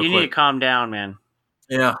need to calm down, man.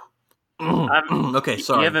 Yeah. Okay,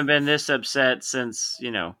 sorry. You haven't been this upset since,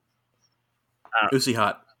 you know. Uzi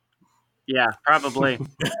Hot. Yeah, probably.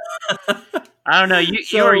 I don't know.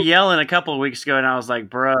 You were yelling a couple of weeks ago, and I was like,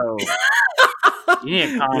 bro, you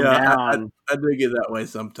need to calm down. I do get that way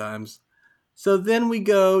sometimes. So then we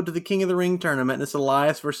go to the King of the Ring tournament, and it's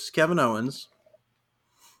Elias versus Kevin Owens.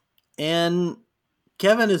 And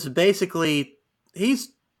Kevin is basically,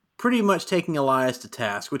 he's pretty much taking Elias to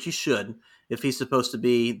task, which he should, if he's supposed to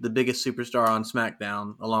be the biggest superstar on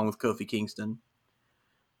SmackDown, along with Kofi Kingston.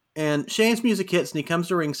 And Shane's music hits, and he comes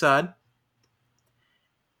to ringside.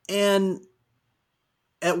 And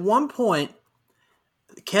at one point,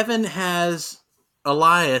 Kevin has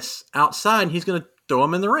Elias outside, and he's going to throw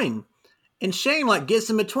him in the ring. And Shane, like, gets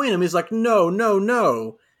in between him. He's like, no, no,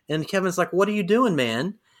 no. And Kevin's like, what are you doing,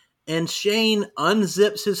 man? And Shane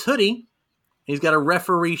unzips his hoodie. He's got a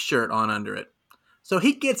referee shirt on under it. So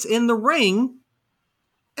he gets in the ring,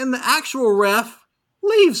 and the actual ref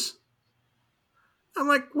leaves. I'm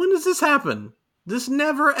like, when does this happen? This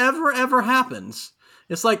never, ever, ever happens.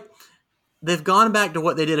 It's like they've gone back to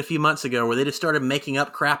what they did a few months ago where they just started making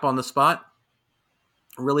up crap on the spot.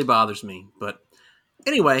 It really bothers me. But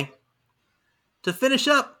Anyway, to finish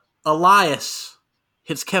up, Elias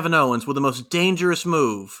hits Kevin Owens with the most dangerous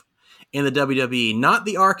move in the WWE. Not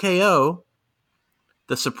the RKO,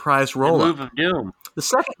 the surprise The roll-up. move of doom. The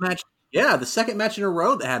second match in a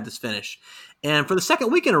row that had this finish. And for the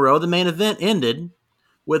second week in a row, the main event ended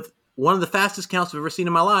with one of the fastest counts I've ever seen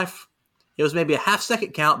in my life. It was maybe a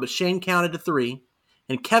half-second count, but Shane counted to 3,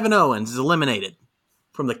 and Kevin Owens is eliminated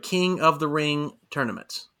from the King of the Ring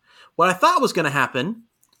tournament. What I thought was going to happen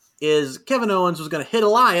is Kevin Owens was going to hit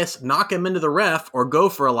Elias, knock him into the ref, or go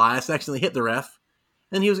for Elias, accidentally hit the ref,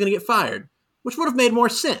 and he was going to get fired, which would have made more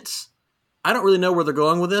sense. I don't really know where they're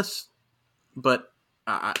going with this, but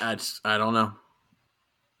I don't know.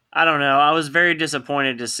 I don't know. I was very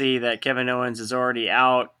disappointed to see that Kevin Owens is already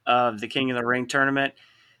out of the King of the Ring tournament.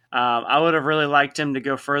 I would have really liked him to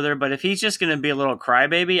go further, but if he's just going to be a little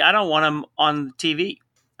crybaby, I don't want him on TV.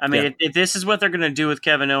 I mean, if this is what they're going to do with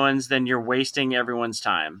Kevin Owens, then you're wasting everyone's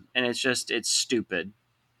time, and it's stupid.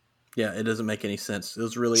 Yeah, it doesn't make any sense. It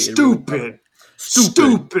was really stupid.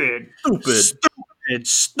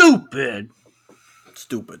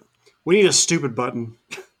 We need a stupid button.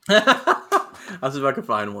 I'll see if I can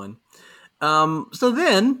find one. So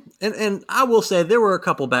then, and I will say there were a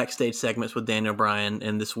couple backstage segments with Daniel Bryan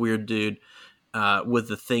and this weird dude with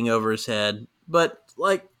the thing over his head, but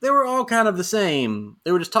like they were all kind of the same.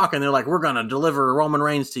 They were just talking. They're like, "We're gonna deliver Roman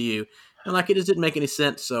Reigns to you," and like it just didn't make any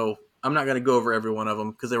sense. So I'm not gonna go over every one of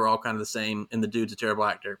them because they were all kind of the same. And the dude's a terrible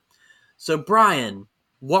actor. So Bryan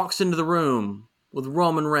walks into the room with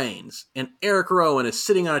Roman Reigns, and Eric Rowan is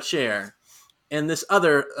sitting on a chair, and this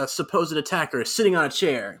other supposed attacker is sitting on a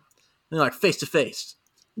chair. And they're like face to face.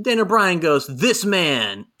 Daniel Bryan goes, "This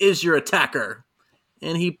man is your attacker,"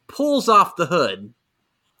 and he pulls off the hood.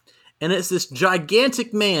 And it's this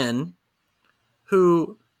gigantic man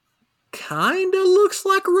who kind of looks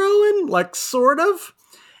like Rowan, like sort of.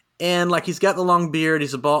 And like he's got the long beard,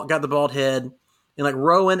 got the bald head. And like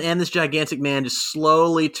Rowan and this gigantic man just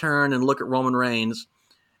slowly turn and look at Roman Reigns.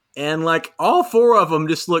 And like all four of them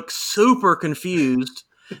just look super confused.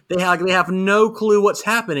 They have no clue what's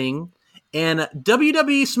happening. And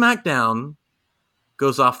WWE SmackDown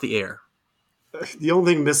goes off the air. The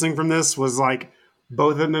only thing missing from this was like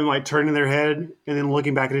both of them like turning their head and then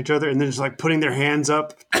looking back at each other and then just like putting their hands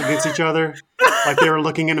up against each other like they were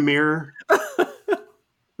looking in a mirror.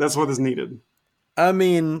 That's what is needed. I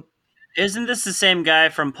mean, isn't this the same guy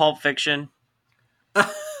from Pulp Fiction?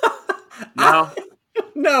 No.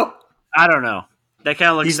 No. I don't know. That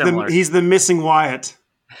kind of looks similar. He's the missing Wyatt.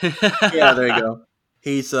 Yeah, there you go.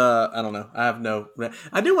 He's, I don't know.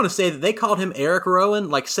 I do want to say that they called him Eric Rowan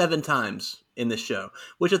like 7 times in this show,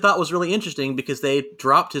 which I thought was really interesting because they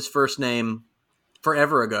dropped his first name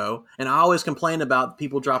forever ago. And I always complain about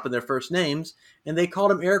people dropping their first names, and they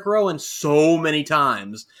called him Eric Rowan so many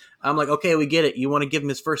times. I'm like, okay, we get it. You want to give him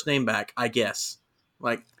his first name back, I guess.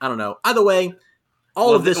 Like, I don't know. Either way,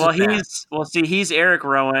 all of this is bad. He's Eric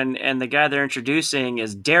Rowan, and the guy they're introducing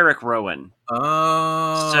is Derek Rowan.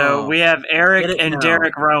 Oh. So we have Eric and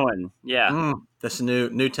Derek Rowan. Yeah. That's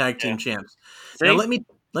new tag team champs. See? Now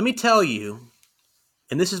let me tell you,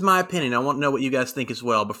 and this is my opinion, I want to know what you guys think as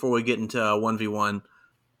well before we get into 1v1.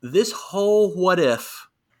 This whole what if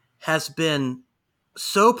has been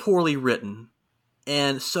so poorly written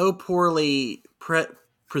and so poorly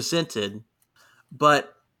presented,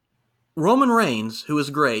 but Roman Reigns, who is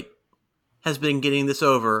great, has been getting this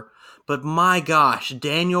over, but my gosh,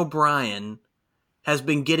 Daniel Bryan has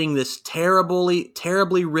been getting this terribly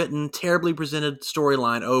written, terribly presented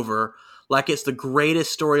storyline over like it's the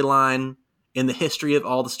greatest storyline in the history of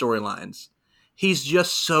all the storylines. He's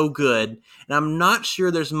just so good, and I'm not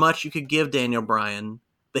sure there's much you could give Daniel Bryan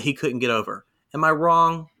that he couldn't get over. Am I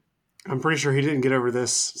wrong? I'm pretty sure he didn't get over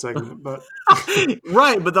this segment, but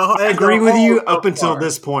right. But I agree with you up until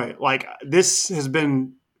this point. Like this has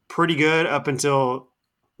been pretty good up until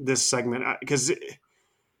this segment because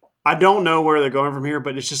I don't know where they're going from here,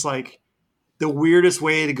 but it's just like the weirdest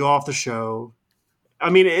way to go off the show. I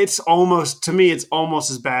mean, to me, it's almost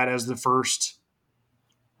as bad as the first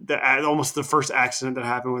accident that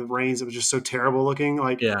happened with Reigns. It was just so terrible looking.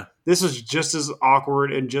 Like, yeah, this was just as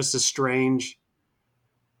awkward and just as strange.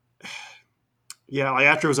 Yeah, like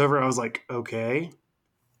after it was over, I was like, okay.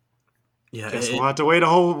 Yeah, guess we'll have to wait a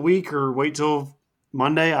whole week or wait till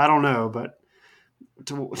Monday. I don't know, but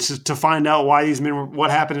to find out why these men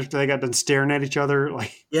what happened after they got done staring at each other,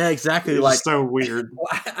 like yeah, exactly, like so weird.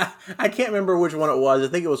 I can't remember which one it was.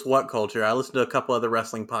 I think it was What Culture. I listened to a couple other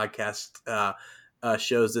wrestling podcast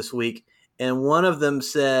shows this week, and one of them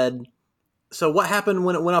said So what happened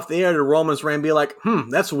when it went off the air? Did Roman's Reigns be like,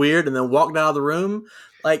 that's weird, and then walked out of the room?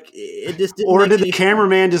 Like, it just didn't Or make did the any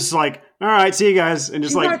cameraman just like, all right, see you guys, and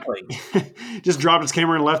just Exactly. like just dropped his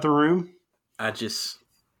camera and left the room? I just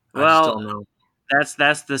Well, don't know.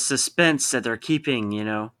 that's the suspense that they're keeping. You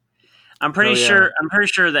know, I'm pretty Oh, yeah. sure. I'm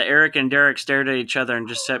pretty sure that Eric and Derek stared at each other and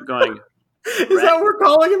just kept going. Is that what we're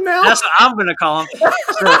calling him now? That's what I'm going to call him.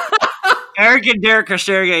 So, Eric and Derek are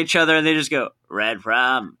staring at each other, and they just go, "Red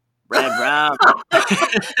rum, red rum."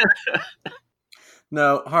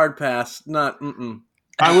 No, hard pass. Not.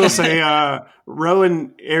 I will say,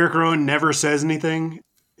 Eric Rowan never says anything.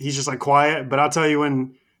 He's just like quiet. But I'll tell you,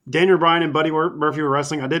 when Daniel Bryan and Buddy Murphy were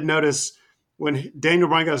wrestling, I did notice when Daniel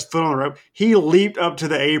Bryan got his foot on the rope, he leaped up to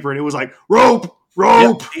the apron. It was like, rope.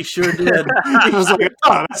 Yep, he sure did. I was like,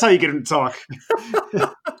 oh, that's how you get him to talk.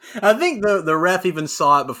 I think the ref even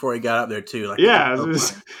saw it before he got up there too. Like, Yeah,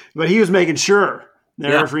 but he was making sure the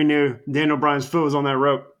Yeah. referee knew Daniel Bryan's foot was on that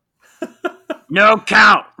rope. No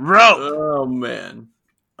count, rope. Oh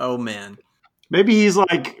man. Maybe he's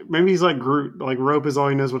like Groot. Like rope is all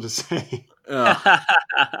he knows what to say.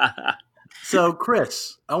 So,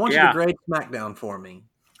 Chris, I want you to grade SmackDown for me.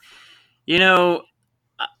 You know,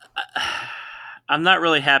 I'm not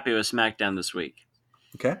really happy with SmackDown this week.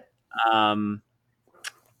 Okay.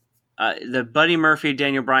 The Buddy Murphy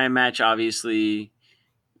Daniel Bryan match obviously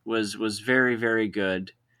was very, very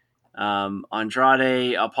good.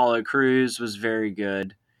 Andrade Apollo Crews was very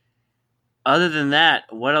good. Other than that,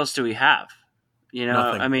 what else do we have? You know,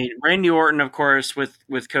 Nothing. I mean, Randy Orton, of course, with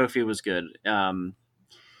Kofi was good.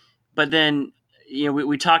 But then, you know,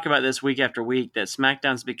 we talk about this week after week that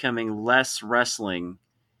SmackDown's becoming less wrestling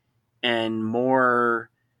and more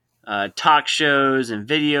talk shows and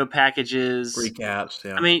video packages. Recaps,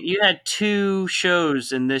 yeah. I mean, you had 2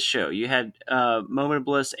 shows in this show. You had Moment of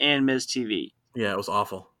Bliss and Miz TV. Yeah, it was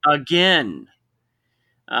awful. Again,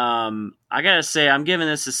 I gotta say, I'm giving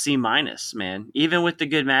this a C-, man. Even with the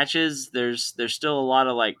good matches, there's still a lot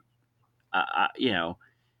of like, you know,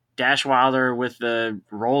 Dash Wilder with the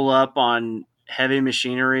roll up on Heavy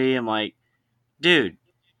Machinery. I'm like, dude,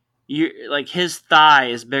 you like his thigh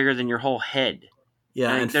is bigger than your whole head.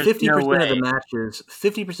 Yeah, Like, and there's 50% no of the way. matches,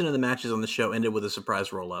 50% of the matches on the show ended with a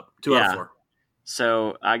surprise roll up. 2 out of 4.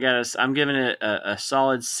 So I'm giving it a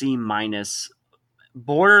solid C-,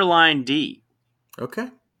 borderline D. Okay.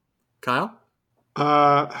 Kyle?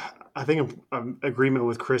 I think I'm agreement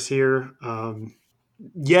with Chris here.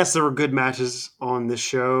 Yes, there were good matches on this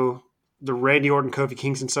show. The Randy Orton, Kofi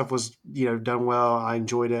Kingston stuff was, done well. I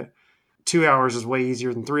enjoyed it. 2 hours is way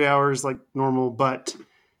easier than 3 hours like normal, but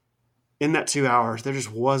in that 2 hours, there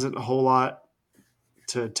just wasn't a whole lot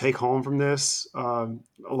to take home from this. A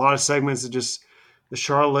lot of segments that just the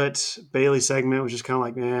Charlotte Bailey segment was just kind of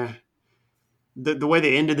like, eh. The way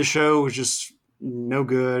they ended the show was just no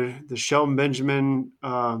good. The Shelton Benjamin,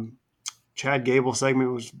 Chad Gable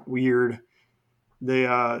segment was weird.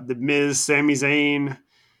 The Miz, Sami Zayn,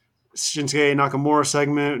 Shinsuke Nakamura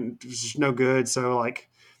segment was just no good. So like,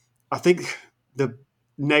 I think the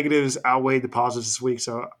negatives outweighed the positives this week.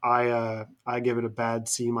 So I give it a bad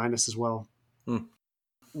C- as well.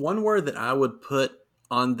 One word that I would put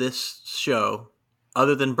on this show,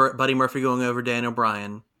 other than Buddy Murphy going over Daniel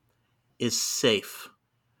Bryan, is safe.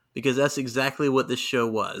 Because that's exactly what this show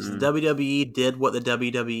was. The WWE did what the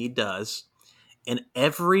WWE does. And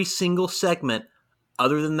every single segment,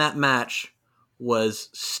 other than that match, was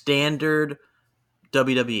standard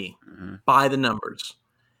WWE by the numbers.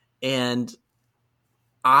 And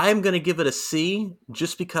I'm going to give it a C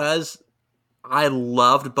just because I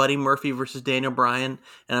loved Buddy Murphy versus Daniel Bryan.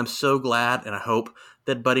 And I'm so glad and I hope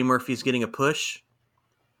that Buddy Murphy's getting a push.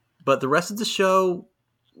 But the rest of the show,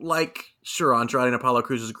 like, sure, Andrade and Apollo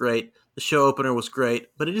Crews was great. The show opener was great,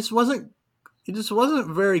 but it just wasn't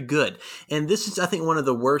very good. And this is, I think, one of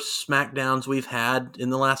the worst SmackDowns we've had in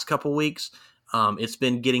the last couple weeks. It's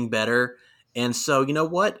been getting better. And so, you know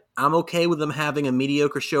what? I'm okay with them having a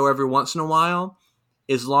mediocre show every once in a while,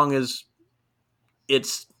 as long as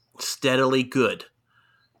it's steadily good.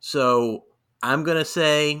 So I'm going to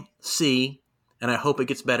say C, and I hope it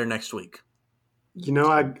gets better next week.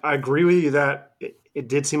 I agree with you that it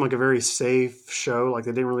did seem like a very safe show. Like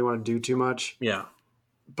they didn't really want to do too much. Yeah.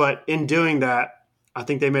 But in doing that, I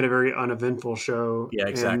think they made a very uneventful show. Yeah,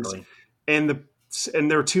 exactly. And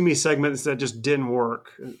there were too many segments that just didn't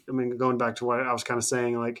work. I mean, going back to what I was kind of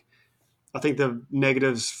saying, like I think the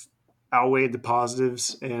negatives outweighed the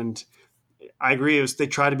positives, and I agree. They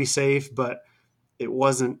tried to be safe, but it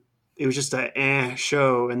wasn't. It was just a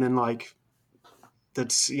show, and then like.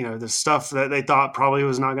 That's the stuff that they thought probably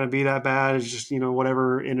was not going to be that bad is just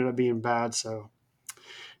whatever ended up being bad. So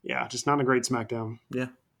yeah, just not a great SmackDown. Yeah,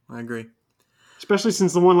 I agree. Especially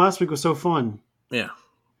since the one last week was so fun. Yeah.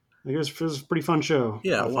 Like, it was a pretty fun show,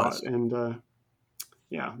 Yeah, I it thought. was. And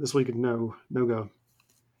yeah, this week no go.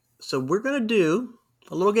 So we're going to do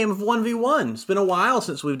a little game of 1v1. It's been a while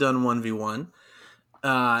since we've done 1v1.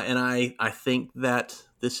 And I think that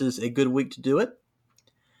this is a good week to do it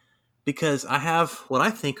because I have what I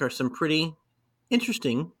think are some pretty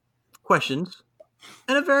interesting questions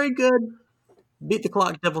and a very good Beat the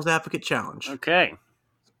Clock Devil's Advocate challenge. Okay.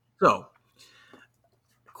 So,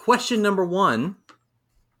 question number 1,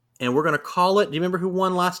 and we're going to call it. Do you remember who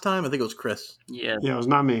won last time? I think it was Chris. Yeah. Yeah, it was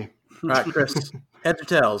not me. All right, Chris. Heads or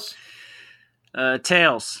tails?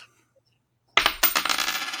 Tails.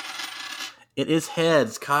 It is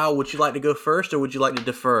heads. Kyle, would you like to go first or would you like to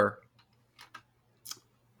defer?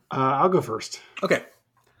 I'll go first. Okay.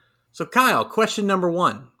 So, Kyle, question number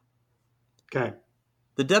 1. Okay.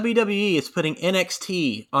 The WWE is putting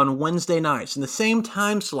NXT on Wednesday nights in the same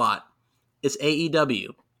time slot as AEW.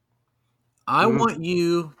 I want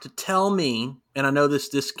you to tell me, and I know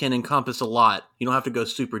this can encompass a lot. You don't have to go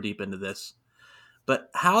super deep into this. But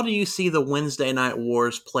how do you see the Wednesday Night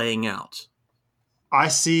Wars playing out? I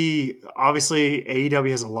see, obviously,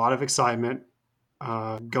 AEW has a lot of excitement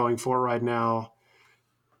going for it right now.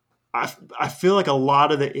 I feel like a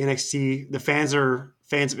lot of the NXT, the fans are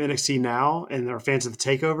fans of NXT now, and they're fans of the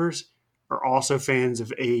takeovers, are also fans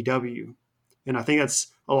of AEW. And I think that's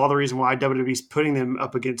a lot of the reason why WWE is putting them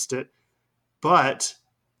up against it. But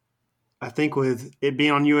I think with it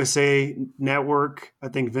being on USA Network, I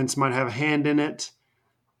think Vince might have a hand in it.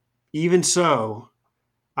 Even so,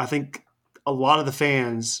 I think a lot of the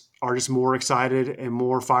fans are just more excited and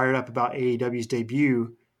more fired up about AEW's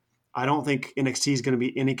debut. I don't think NXT is going to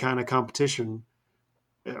be any kind of competition.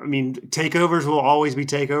 I mean, takeovers will always be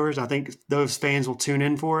takeovers. I think those fans will tune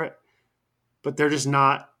in for it, but they're just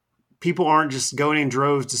not. People aren't just going in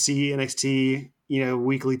droves to see NXT,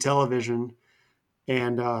 weekly television,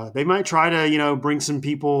 and they might try to, bring some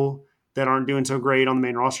people that aren't doing so great on the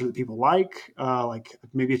main roster that people like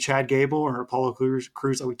maybe a Chad Gable or Apollo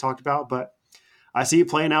Crews that we talked about. But I see it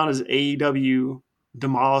playing out as AEW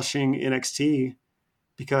demolishing NXT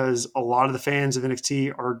because a lot of the fans of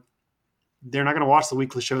NXT they're not going to watch the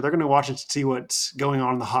weekly show. They're going to watch it to see what's going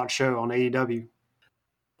on in the hot show on AEW.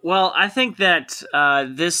 Well, I think that I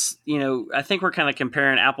think we're kind of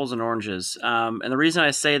comparing apples and oranges. And the reason I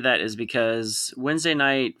say that is because Wednesday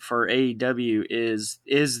night for AEW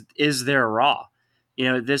is their Raw.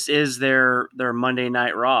 This is their Monday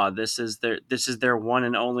Night Raw. This is their one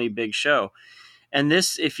and only big show. And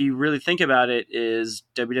this, if you really think about it, is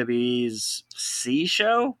WWE's C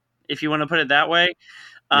show, if you want to put it that way.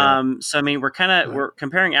 Yeah. So I mean, we're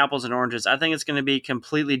comparing apples and oranges. I think it's going to be a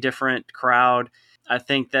completely different crowd. I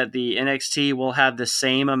think that the NXT will have the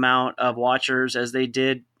same amount of watchers as they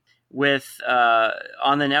did with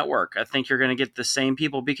on the network. I think you're going to get the same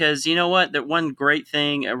people because you know what? That one great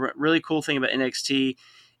thing, really cool thing about NXT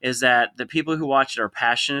is that the people who watch it are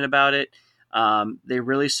passionate about it. They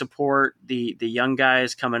really support the young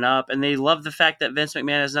guys coming up, and they love the fact that Vince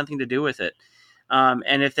McMahon has nothing to do with it.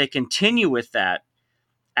 And if they continue with that,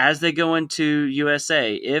 as they go into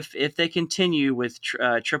USA, if they continue with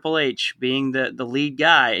Triple H being the lead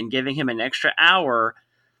guy and giving him an extra hour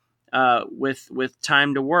with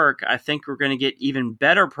time to work, I think we're going to get even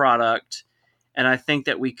better product, and I think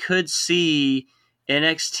that we could see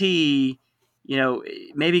NXT,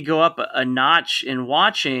 maybe go up a notch in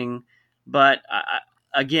watching. But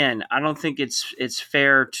again, I don't think it's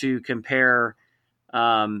fair to compare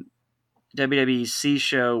WWE's C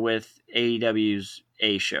show with AEW's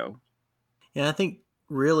A show. Yeah, I think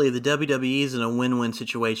really the WWE is in a win-win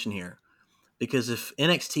situation here. Because if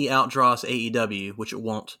NXT outdraws AEW, which it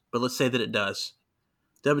won't, but let's say that it does,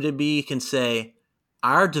 WWE can say,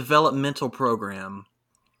 our developmental program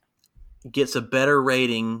gets a better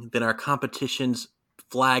rating than our competition's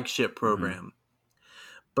flagship program. Mm-hmm.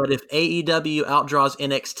 But if AEW outdraws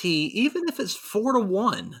NXT, even if it's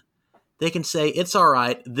 4-1, they can say, it's all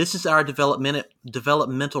right, this is our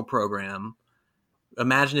developmental program.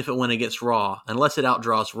 Imagine if it went against Raw. Unless it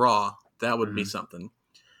outdraws Raw, that would be something.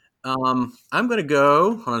 I'm going to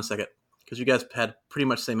go... Hold on a second, because you guys had pretty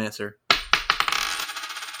much the same answer.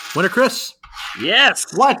 Winner Chris. Yes.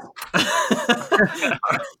 What?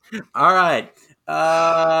 All right.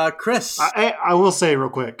 Chris. I will say real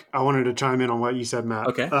quick, I wanted to chime in on what you said, Matt.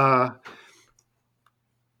 Okay.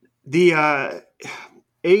 The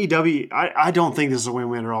AEW, I don't think this is a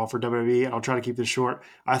win-win at all for WWE, and I'll try to keep this short.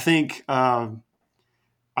 I think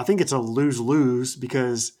it's a lose-lose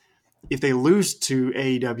because if they lose to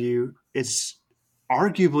AEW, it's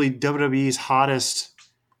arguably WWE's hottest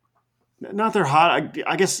not their hot.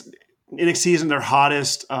 I guess NXT isn't their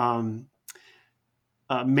hottest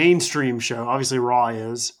mainstream show. Obviously, Raw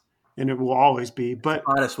is, and it will always be. But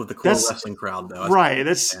Honest with the core that's wrestling crowd, though. right.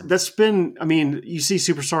 That's been. I mean, you see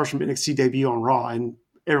superstars from NXT debut on Raw, and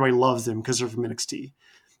everybody loves them because they're from NXT.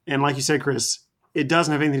 And like you said, Chris, it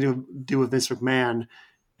doesn't have anything to do with Vince McMahon,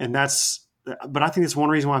 and that's. But I think that's one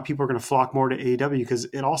reason why people are going to flock more to AEW because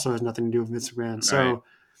it also has nothing to do with Vince McMahon. So. Right.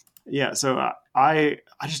 Yeah, so I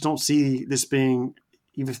just don't see this being,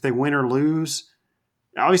 even if they win or lose.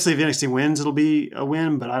 Obviously, if NXT wins, it'll be a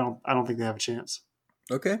win, but I don't think they have a chance.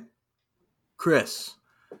 Okay. Chris,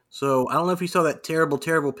 so I don't know if you saw that terrible,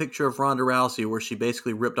 terrible picture of Ronda Rousey where she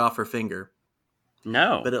basically ripped off her finger.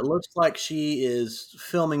 No. But it looks like she is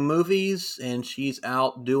filming movies and she's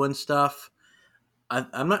out doing stuff.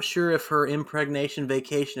 I'm not sure if her impregnation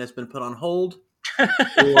vacation has been put on hold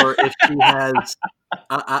or if she has.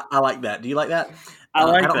 I like that. Do you like that? I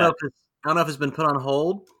like I don't that. know if I don't know if it's been put on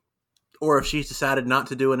hold or if she's decided not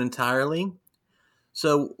to do it entirely.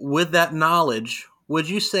 So, with that knowledge, would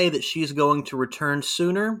you say that she's going to return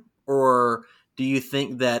sooner, or do you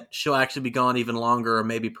think that she'll actually be gone even longer, or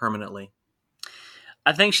maybe permanently?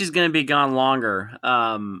 I think she's going to be gone longer.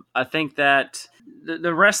 I think that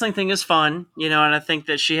the wrestling thing is fun, and I think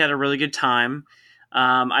that she had a really good time.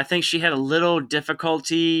 I think she had a little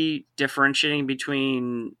difficulty differentiating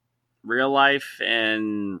between real life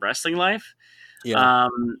and wrestling life. Yeah.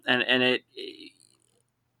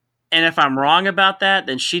 And if I'm wrong about that,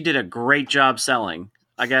 then she did a great job selling.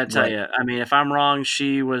 I got to tell Right. you. I mean, if I'm wrong,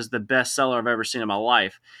 she was the best seller I've ever seen in my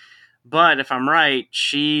life. But if I'm right,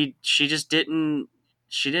 she just didn't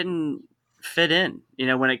fit in.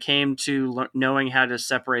 When it came to knowing how to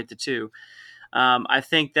separate the two. I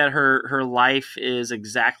think that her life is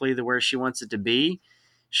exactly where she wants it to be.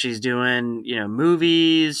 She's doing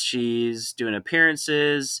movies. She's doing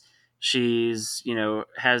appearances. She's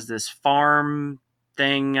has this farm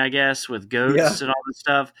thing, I guess, with Yeah. goats and all this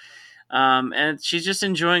stuff. And she's just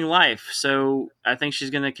enjoying life. So I think she's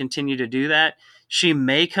going to continue to do that. She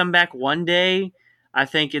may come back one day. I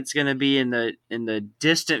think it's going to be in the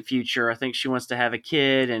distant future. I think she wants to have a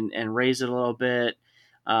kid and raise it a little bit.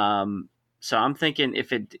 So I'm thinking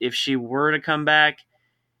if she were to come back,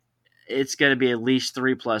 it's going to be at least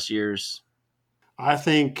 3+ years. I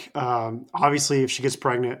think obviously if she gets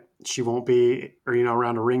pregnant, she won't be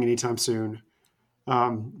around a ring anytime soon.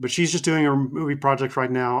 But she's just doing a movie project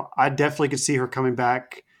right now. I definitely could see her coming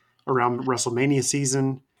back around WrestleMania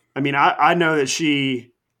season. I mean, I know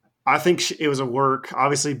that I think it was a work.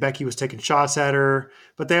 Obviously, Becky was taking shots at her,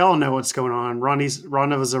 but they all know what's going on.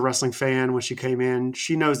 Ronda was a wrestling fan when she came in.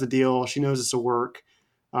 She knows the deal. She knows it's a work.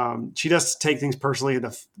 She does take things personally in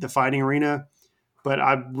the fighting arena, but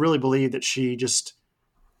I really believe that she just,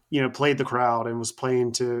 played the crowd and was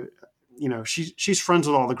playing to, she's friends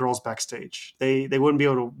with all the girls backstage. They wouldn't be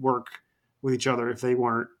able to work with each other if they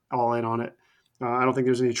weren't all in on it. I don't think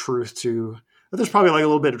there's any truth to. There's probably like a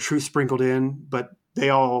little bit of truth sprinkled in, but they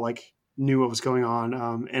all like knew what was going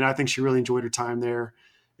on, and I think she really enjoyed her time there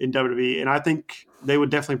in WWE. And I think they would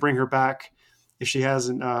definitely bring her back if she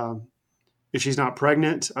hasn't. If she's not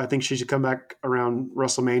pregnant, I think she should come back around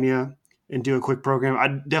WrestleMania and do a quick program. I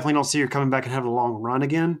definitely don't see her coming back and having a long run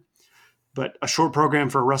again, but a short program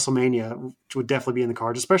for WrestleMania would definitely be in the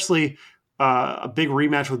cards, especially a big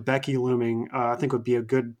rematch with Becky looming. I think would be a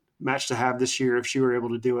good match to have this year if she were able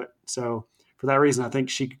to do it. So for that reason, I think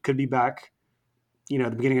she could be back, at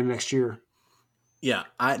the beginning of next year. Yeah,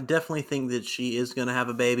 I definitely think that she is going to have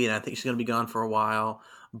a baby, and I think she's going to be gone for a while.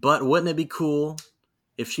 But wouldn't it be cool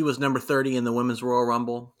if she was number 30 in the Women's Royal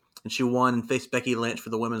Rumble and she won and faced Becky Lynch for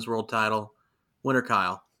the Women's World Title? Winner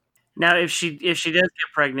Kyle. Now, if she does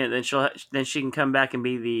get pregnant, then she can come back and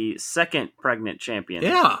be the second pregnant champion.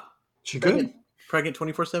 Yeah, she could. Pregnant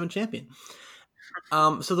 24/7 champion.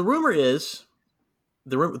 So the rumor is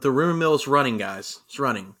the rumor mill is running, guys. It's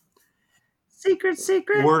running. Secret.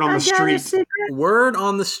 Word on the street. Word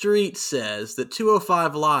on the street says that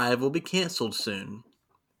 205 Live will be canceled soon.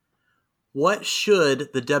 What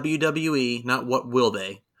should the WWE, not what will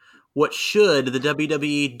they, what should the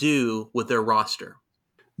WWE do with their roster?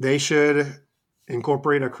 They should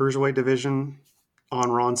incorporate a cruiserweight division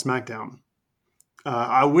on Raw and SmackDown.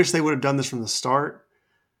 I wish they would have done this from the start.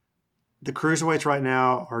 The cruiserweights right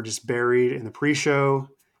now are just buried in the pre-show.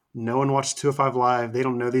 No one watches 205 Live. They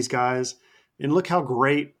don't know these guys. And look how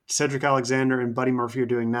great Cedric Alexander and Buddy Murphy are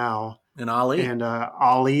doing now. And Ali. And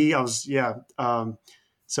Ali,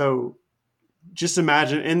 so just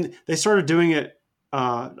imagine. And they started doing it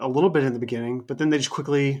a little bit in the beginning, but then they just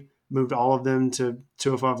quickly moved all of them to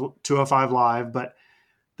 205 Live. But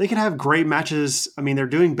they can have great matches. I mean, they're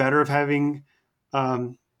doing better of having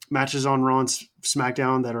matches on Raw and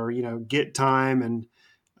SmackDown that are, get time and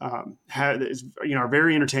are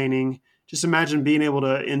very entertaining. Just imagine being able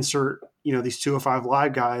to insert, these 205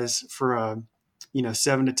 Live guys for a,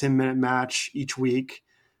 7 to 10 minute match each week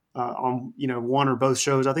on, one or both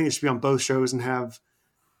shows. I think it should be on both shows and have,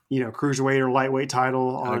 cruiserweight or lightweight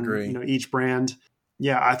title on, each brand.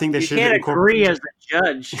 Yeah, I think they should. You can't agree as a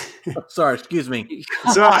judge. Sorry, excuse me.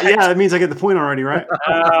 So that means I get the point already, right?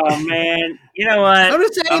 Oh man, you know what? I'm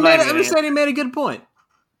just saying he made a good point.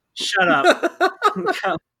 Shut up.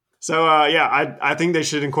 So I think they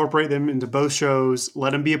should incorporate them into both shows.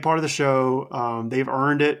 Let them be a part of the show. They've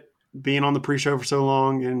earned it being on the pre-show for so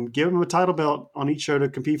long, and give them a title belt on each show to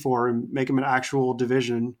compete for, and make them an actual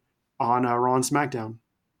division on Raw and SmackDown.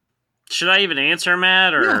 Should I even answer,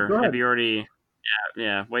 Matt, or have you already?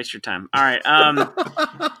 Yeah, waste your time. All right.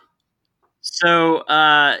 So,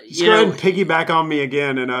 just go ahead and piggyback on me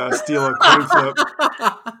again and steal a coin flip.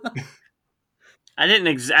 I didn't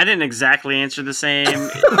exactly answer the same.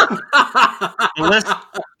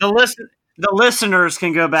 The listeners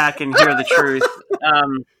can go back and hear the truth.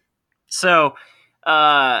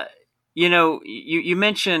 You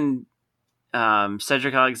mentioned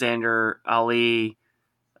Cedric Alexander, Ali,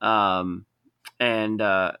 and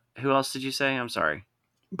who else did you say? I'm sorry.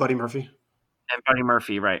 Buddy Murphy. And Buddy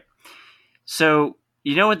Murphy, right. So,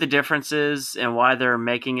 you know what the difference is and why they're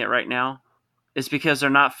making it right now? It's because they're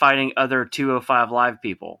not fighting other 205 Live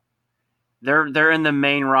people. They're in the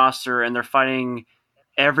main roster and they're fighting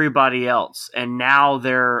everybody else. And now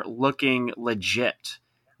they're looking legit.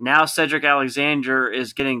 Now Cedric Alexander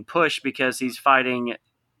is getting pushed because he's fighting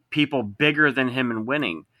people bigger than him and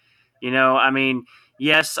winning.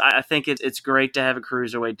 Yes, I think it's great to have a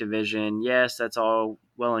cruiserweight division. Yes, that's all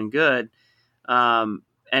well and good. And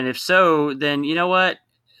if so, then you know what?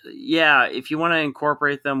 Yeah, if you want to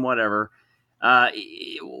incorporate them, whatever.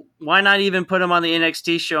 Why not even put them on the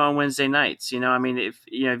NXT show on Wednesday nights? If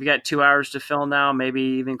you got 2 hours to fill now, maybe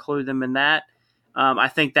even include them in that. I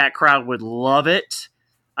think that crowd would love it.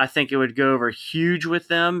 I think it would go over huge with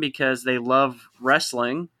them because they love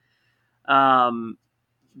wrestling.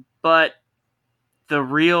 But the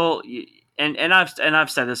real and I've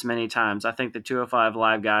said this many times. I think the 205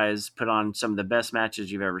 Live guys put on some of the best matches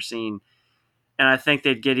you've ever seen, and I think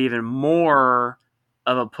they'd get even more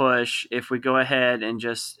of a push if we go ahead and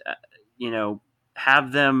just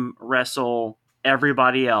have them wrestle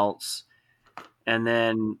everybody else, and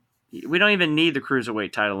then we don't even need the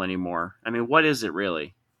cruiserweight title anymore. I mean, what is it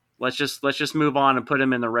really? Let's just move on and put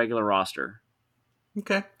them in the regular roster.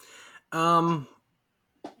 Okay.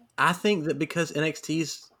 I think that because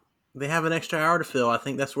they have an extra hour to fill, I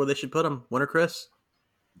think that's where they should put them. Winter Chris?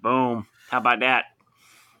 Boom. How about that?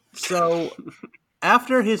 So,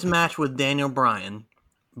 after his match with Daniel Bryan,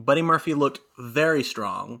 Buddy Murphy looked very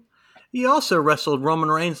strong. He also wrestled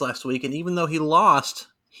Roman Reigns last week, and even though he lost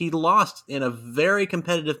in a very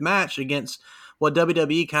competitive match against what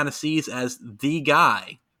WWE kind of sees as the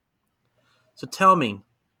guy. So tell me,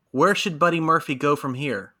 where should Buddy Murphy go from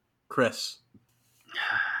here, Chris?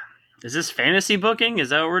 Is this fantasy booking? Is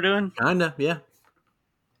that what we're doing? Kinda, yeah.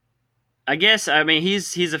 I guess.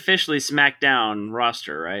 He's officially SmackDown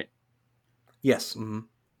roster, right? Yes. Mm-hmm.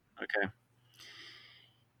 Okay.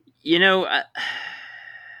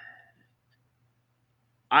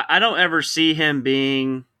 I don't ever see him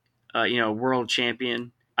being, world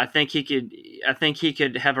champion. I think he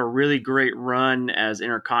could have a really great run as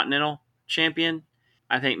Intercontinental champion.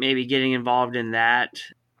 I think maybe getting involved in that.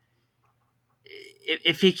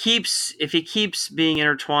 If he keeps being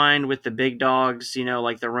intertwined with the big dogs,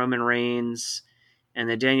 like the Roman Reigns and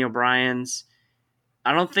the Daniel Bryans,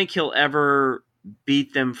 I don't think he'll ever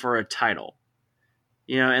beat them for a title.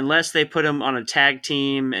 Unless they put him on a tag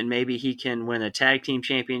team and maybe he can win a tag team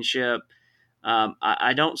championship.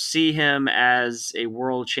 I don't see him as a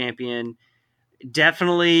world champion.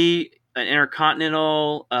 Definitely an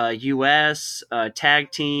Intercontinental, U.S.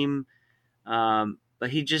 Tag team, but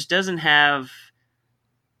he just doesn't have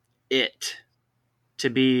it to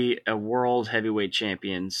be a world heavyweight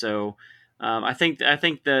champion. So I think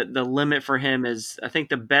the limit for him is, I think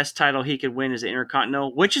the best title he could win is the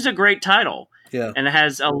Intercontinental, which is a great title. Yeah. And it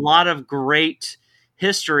has a lot of great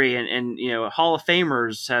history and Hall of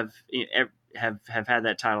Famers have had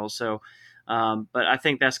that title. So, but I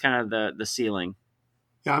think that's kind of the ceiling.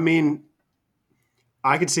 Yeah.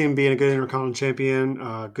 I could see him being a good Intercontinental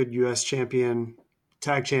champion, good U.S. champion,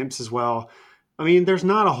 tag champs as well. There's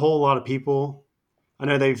not a whole lot of people. I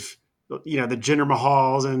know the Jinder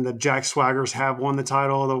Mahals and the Jack Swaggers have won the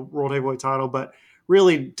title, the World Heavyweight title, but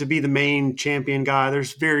really to be the main champion guy.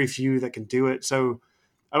 There's very few that can do it. So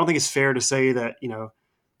I don't think it's fair to say that,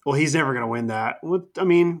 well, he's never going to win that. Well, I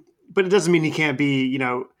mean, but it doesn't mean he can't be,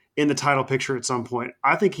 in the title picture at some point.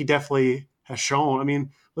 I think he definitely has shown. I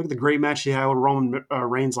mean, look at the great match he had with Roman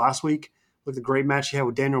Reigns last week. Look at the great match he had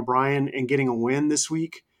with Daniel Bryan and getting a win this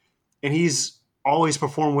week. And he's always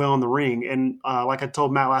performed well in the ring. And like I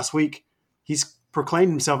told Matt last week, he's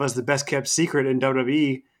proclaimed himself as the best kept secret in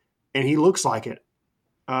WWE, and he looks like it.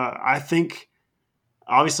 I think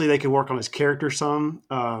obviously they could work on his character some.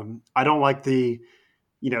 I don't like the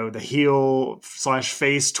heel /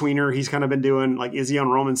 face tweener he's kind of been doing. Like, is he on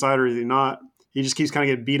Roman's side or is he not? He just keeps kind of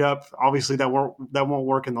getting beat up. Obviously that won't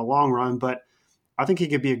work in the long run, but I think he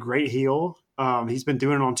could be a great heel. He's been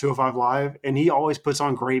doing it on 205 Live, and he always puts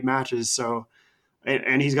on great matches. So,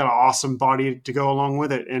 and he's got an awesome body to go along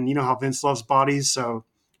with it. And you know how Vince loves bodies. So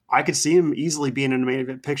I could see him easily being in the main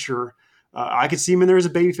event picture. I could see him in there as a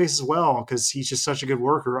babyface as well, because he's just such a good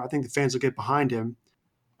worker. I think the fans will get behind him.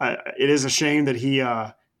 It is a shame that he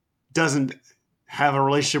doesn't have a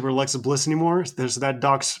relationship with Alexa Bliss anymore. There's that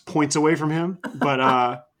docks points away from him.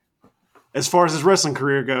 But as far as his wrestling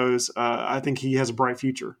career goes, I think he has a bright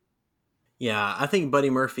future. Yeah, I think Buddy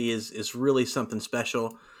Murphy is really something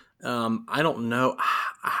special. I don't know.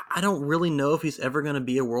 I don't really know if he's ever going to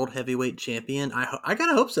be a world heavyweight champion. I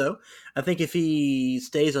gotta hope so. I think if he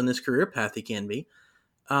stays on this career path, he can be.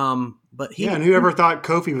 But and whoever thought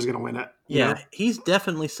Kofi was going to win it? Yeah, he's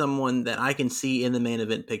definitely someone that I can see in the main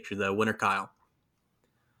event picture, though. Winner Kyle.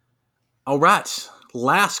 All right,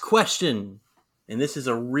 last question, and this is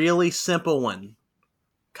a really simple one.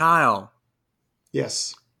 Kyle.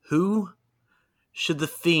 Yes. Who should the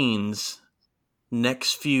Fiend's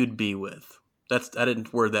next feud be with? I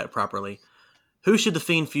didn't word that properly. Who should the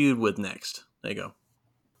Fiend feud with next? There you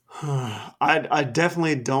go. I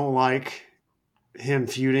definitely don't like him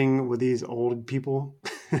feuding with these old people.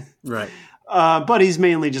 Right. But he's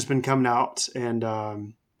mainly just been coming out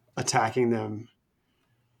and attacking them.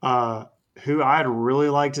 Who I'd really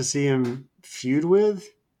like to see him feud with,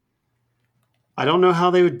 I don't know how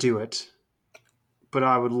they would do it, but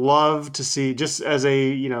I would love to see, just as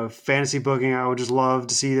a, fantasy booking, I would just love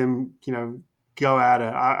to see them, go at it.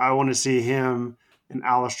 I want to see him and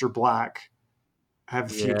Aleister Black have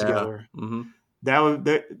a feud together. Mm-hmm.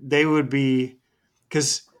 They would be,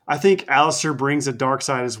 because I think Aleister brings a dark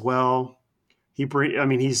side as well.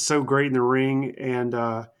 He's so great in the ring, and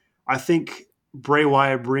I think Bray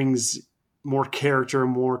Wyatt brings more character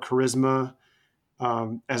and more charisma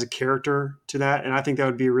as a character to that, and I think that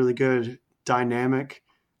would be a really good dynamic.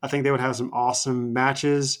 I think they would have some awesome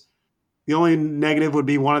matches. The only negative would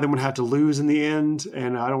be one of them would have to lose in the end,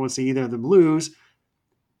 and I don't want to see either of them lose.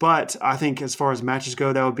 But I think as far as matches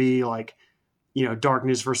go, that would be like,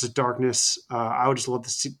 darkness versus darkness. I would just love to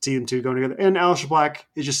see them two going together. And Aleister Black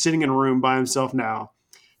is just sitting in a room by himself now.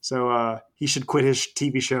 So he should quit his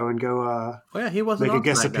TV show and go he wasn't make a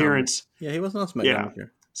guest appearance. Yeah, he wasn't on SmackDown. Yeah.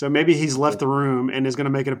 So maybe he's left the room and is going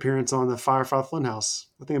to make an appearance on the Firefly Funhouse.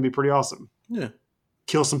 I think it'd be pretty awesome. Yeah.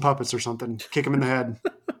 Kill some puppets or something. Kick him in the head.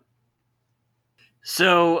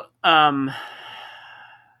 So, I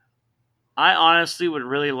honestly would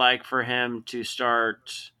really like for him to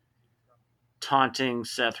start taunting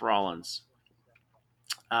Seth Rollins.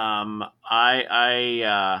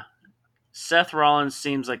 Seth Rollins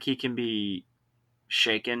seems like he can be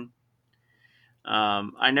shaken.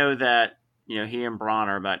 I know that, he and Braun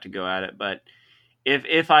are about to go at it, but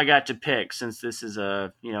if I got to pick, since this is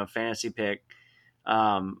a, fantasy pick,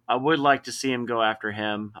 I would like to see him go after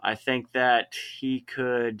him. I think that he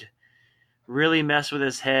could really mess with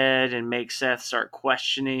his head and make Seth start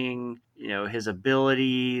questioning, his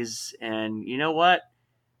abilities. And you know what?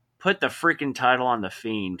 Put the freaking title on the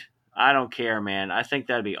Fiend. I don't care, man. I think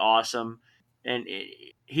that'd be awesome. And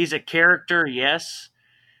he's a character, yes,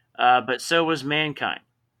 but so was Mankind,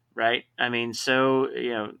 right? I mean, so,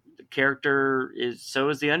 the character so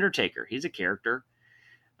is The Undertaker. He's a character.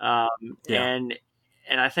 And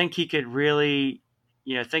I think he could really,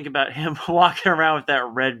 think about him walking around with that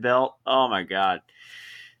red belt. Oh my God.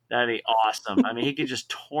 That'd be awesome. I mean, he could just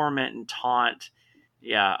torment and taunt.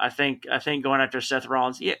 Yeah, I think going after Seth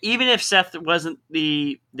Rollins, even if Seth wasn't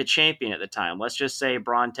the champion at the time, let's just say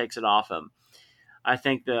Braun takes it off him. I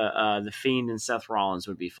think the Fiend and Seth Rollins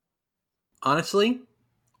would be fun. Honestly,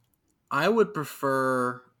 I would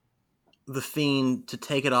prefer the Fiend to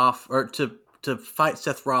take it off, or to fight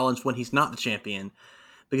Seth Rollins when he's not the champion,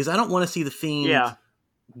 because I don't want to see the Fiend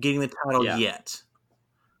getting the title yet.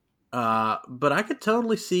 But I could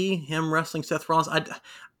totally see him wrestling Seth Rollins.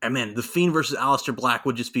 The Fiend versus Aleister Black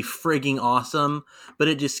would just be frigging awesome, but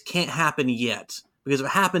it just can't happen yet Because if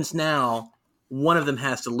it happens now, one of them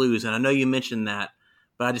has to lose. And I know you mentioned that,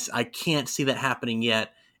 but I can't see that happening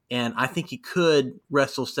yet. And I think he could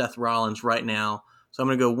wrestle Seth Rollins right now. So I'm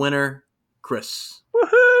going to go winner, Chris.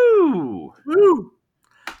 Woohoo! Woo!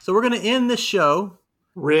 So we're going to end the show.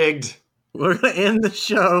 Rigged. We're going to end the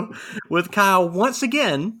show with Kyle once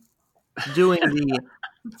again doing the.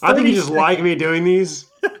 I think you just like me doing these.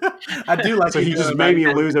 I do like. So he just made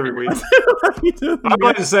me lose every week. I'd I'd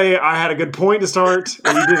like to say I had a good point to start,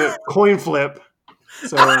 and you did a coin flip.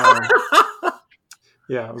 So,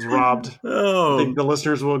 yeah, I was robbed. I Oh, think the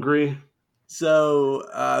listeners will agree. so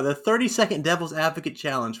the 30-second Devil's Advocate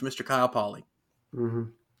Challenge for Mr. Kyle Pauly. Mm-hmm.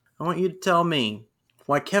 I want you to tell me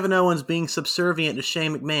why Kevin Owens being subservient to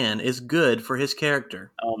Shane McMahon is good for his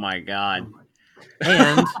character. Oh my God!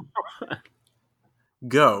 And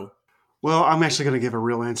go. Well, I'm actually going to give a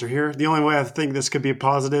real answer here. The only way I think this could be a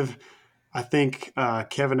positive, I think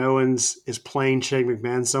Kevin Owens is playing Shane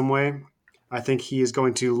McMahon some way. I think he is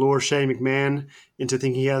going to lure Shane McMahon into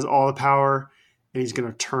thinking he has all the power, and he's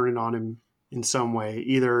going to turn it on him in some way,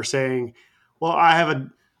 either saying, well, I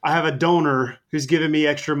have a donor who's giving me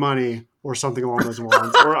extra money or something along those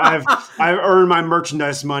lines, or I've earned my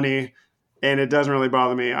merchandise money and it doesn't really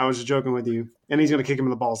bother me. I was just joking with you. And he's going to kick him in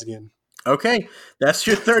the balls again. Okay, that's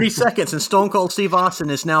your 30 seconds. And Stone Cold Steve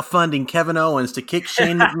Austin is now funding Kevin Owens to kick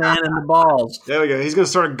Shane McMahon in the balls. There we go. He's going to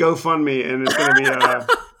start a GoFundMe, and it's going to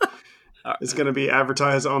be it's going to be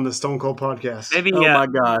advertised on the Stone Cold podcast. Maybe, Oh my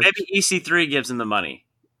gosh. maybe EC3 gives him the money.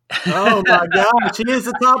 Oh my gosh, he is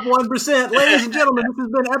the top 1%. Ladies and gentlemen, this has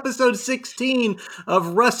been episode 16 of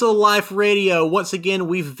Wrestle Life Radio. Once again,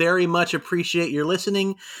 we very much appreciate your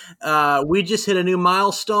listening. We just hit a new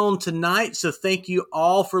milestone tonight, so thank you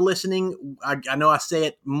all for listening. I know I say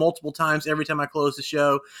it multiple times every time I close the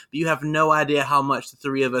show, but you have no idea how much the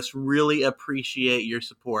three of us really appreciate your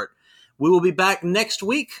support. We will be back next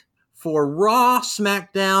week for Raw,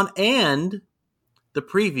 SmackDown, and the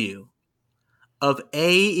preview of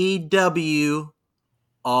AEW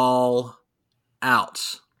All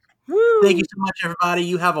Out. Woo! Thank you so much, everybody.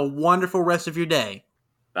 You have a wonderful rest of your day.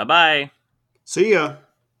 Bye-bye. See ya.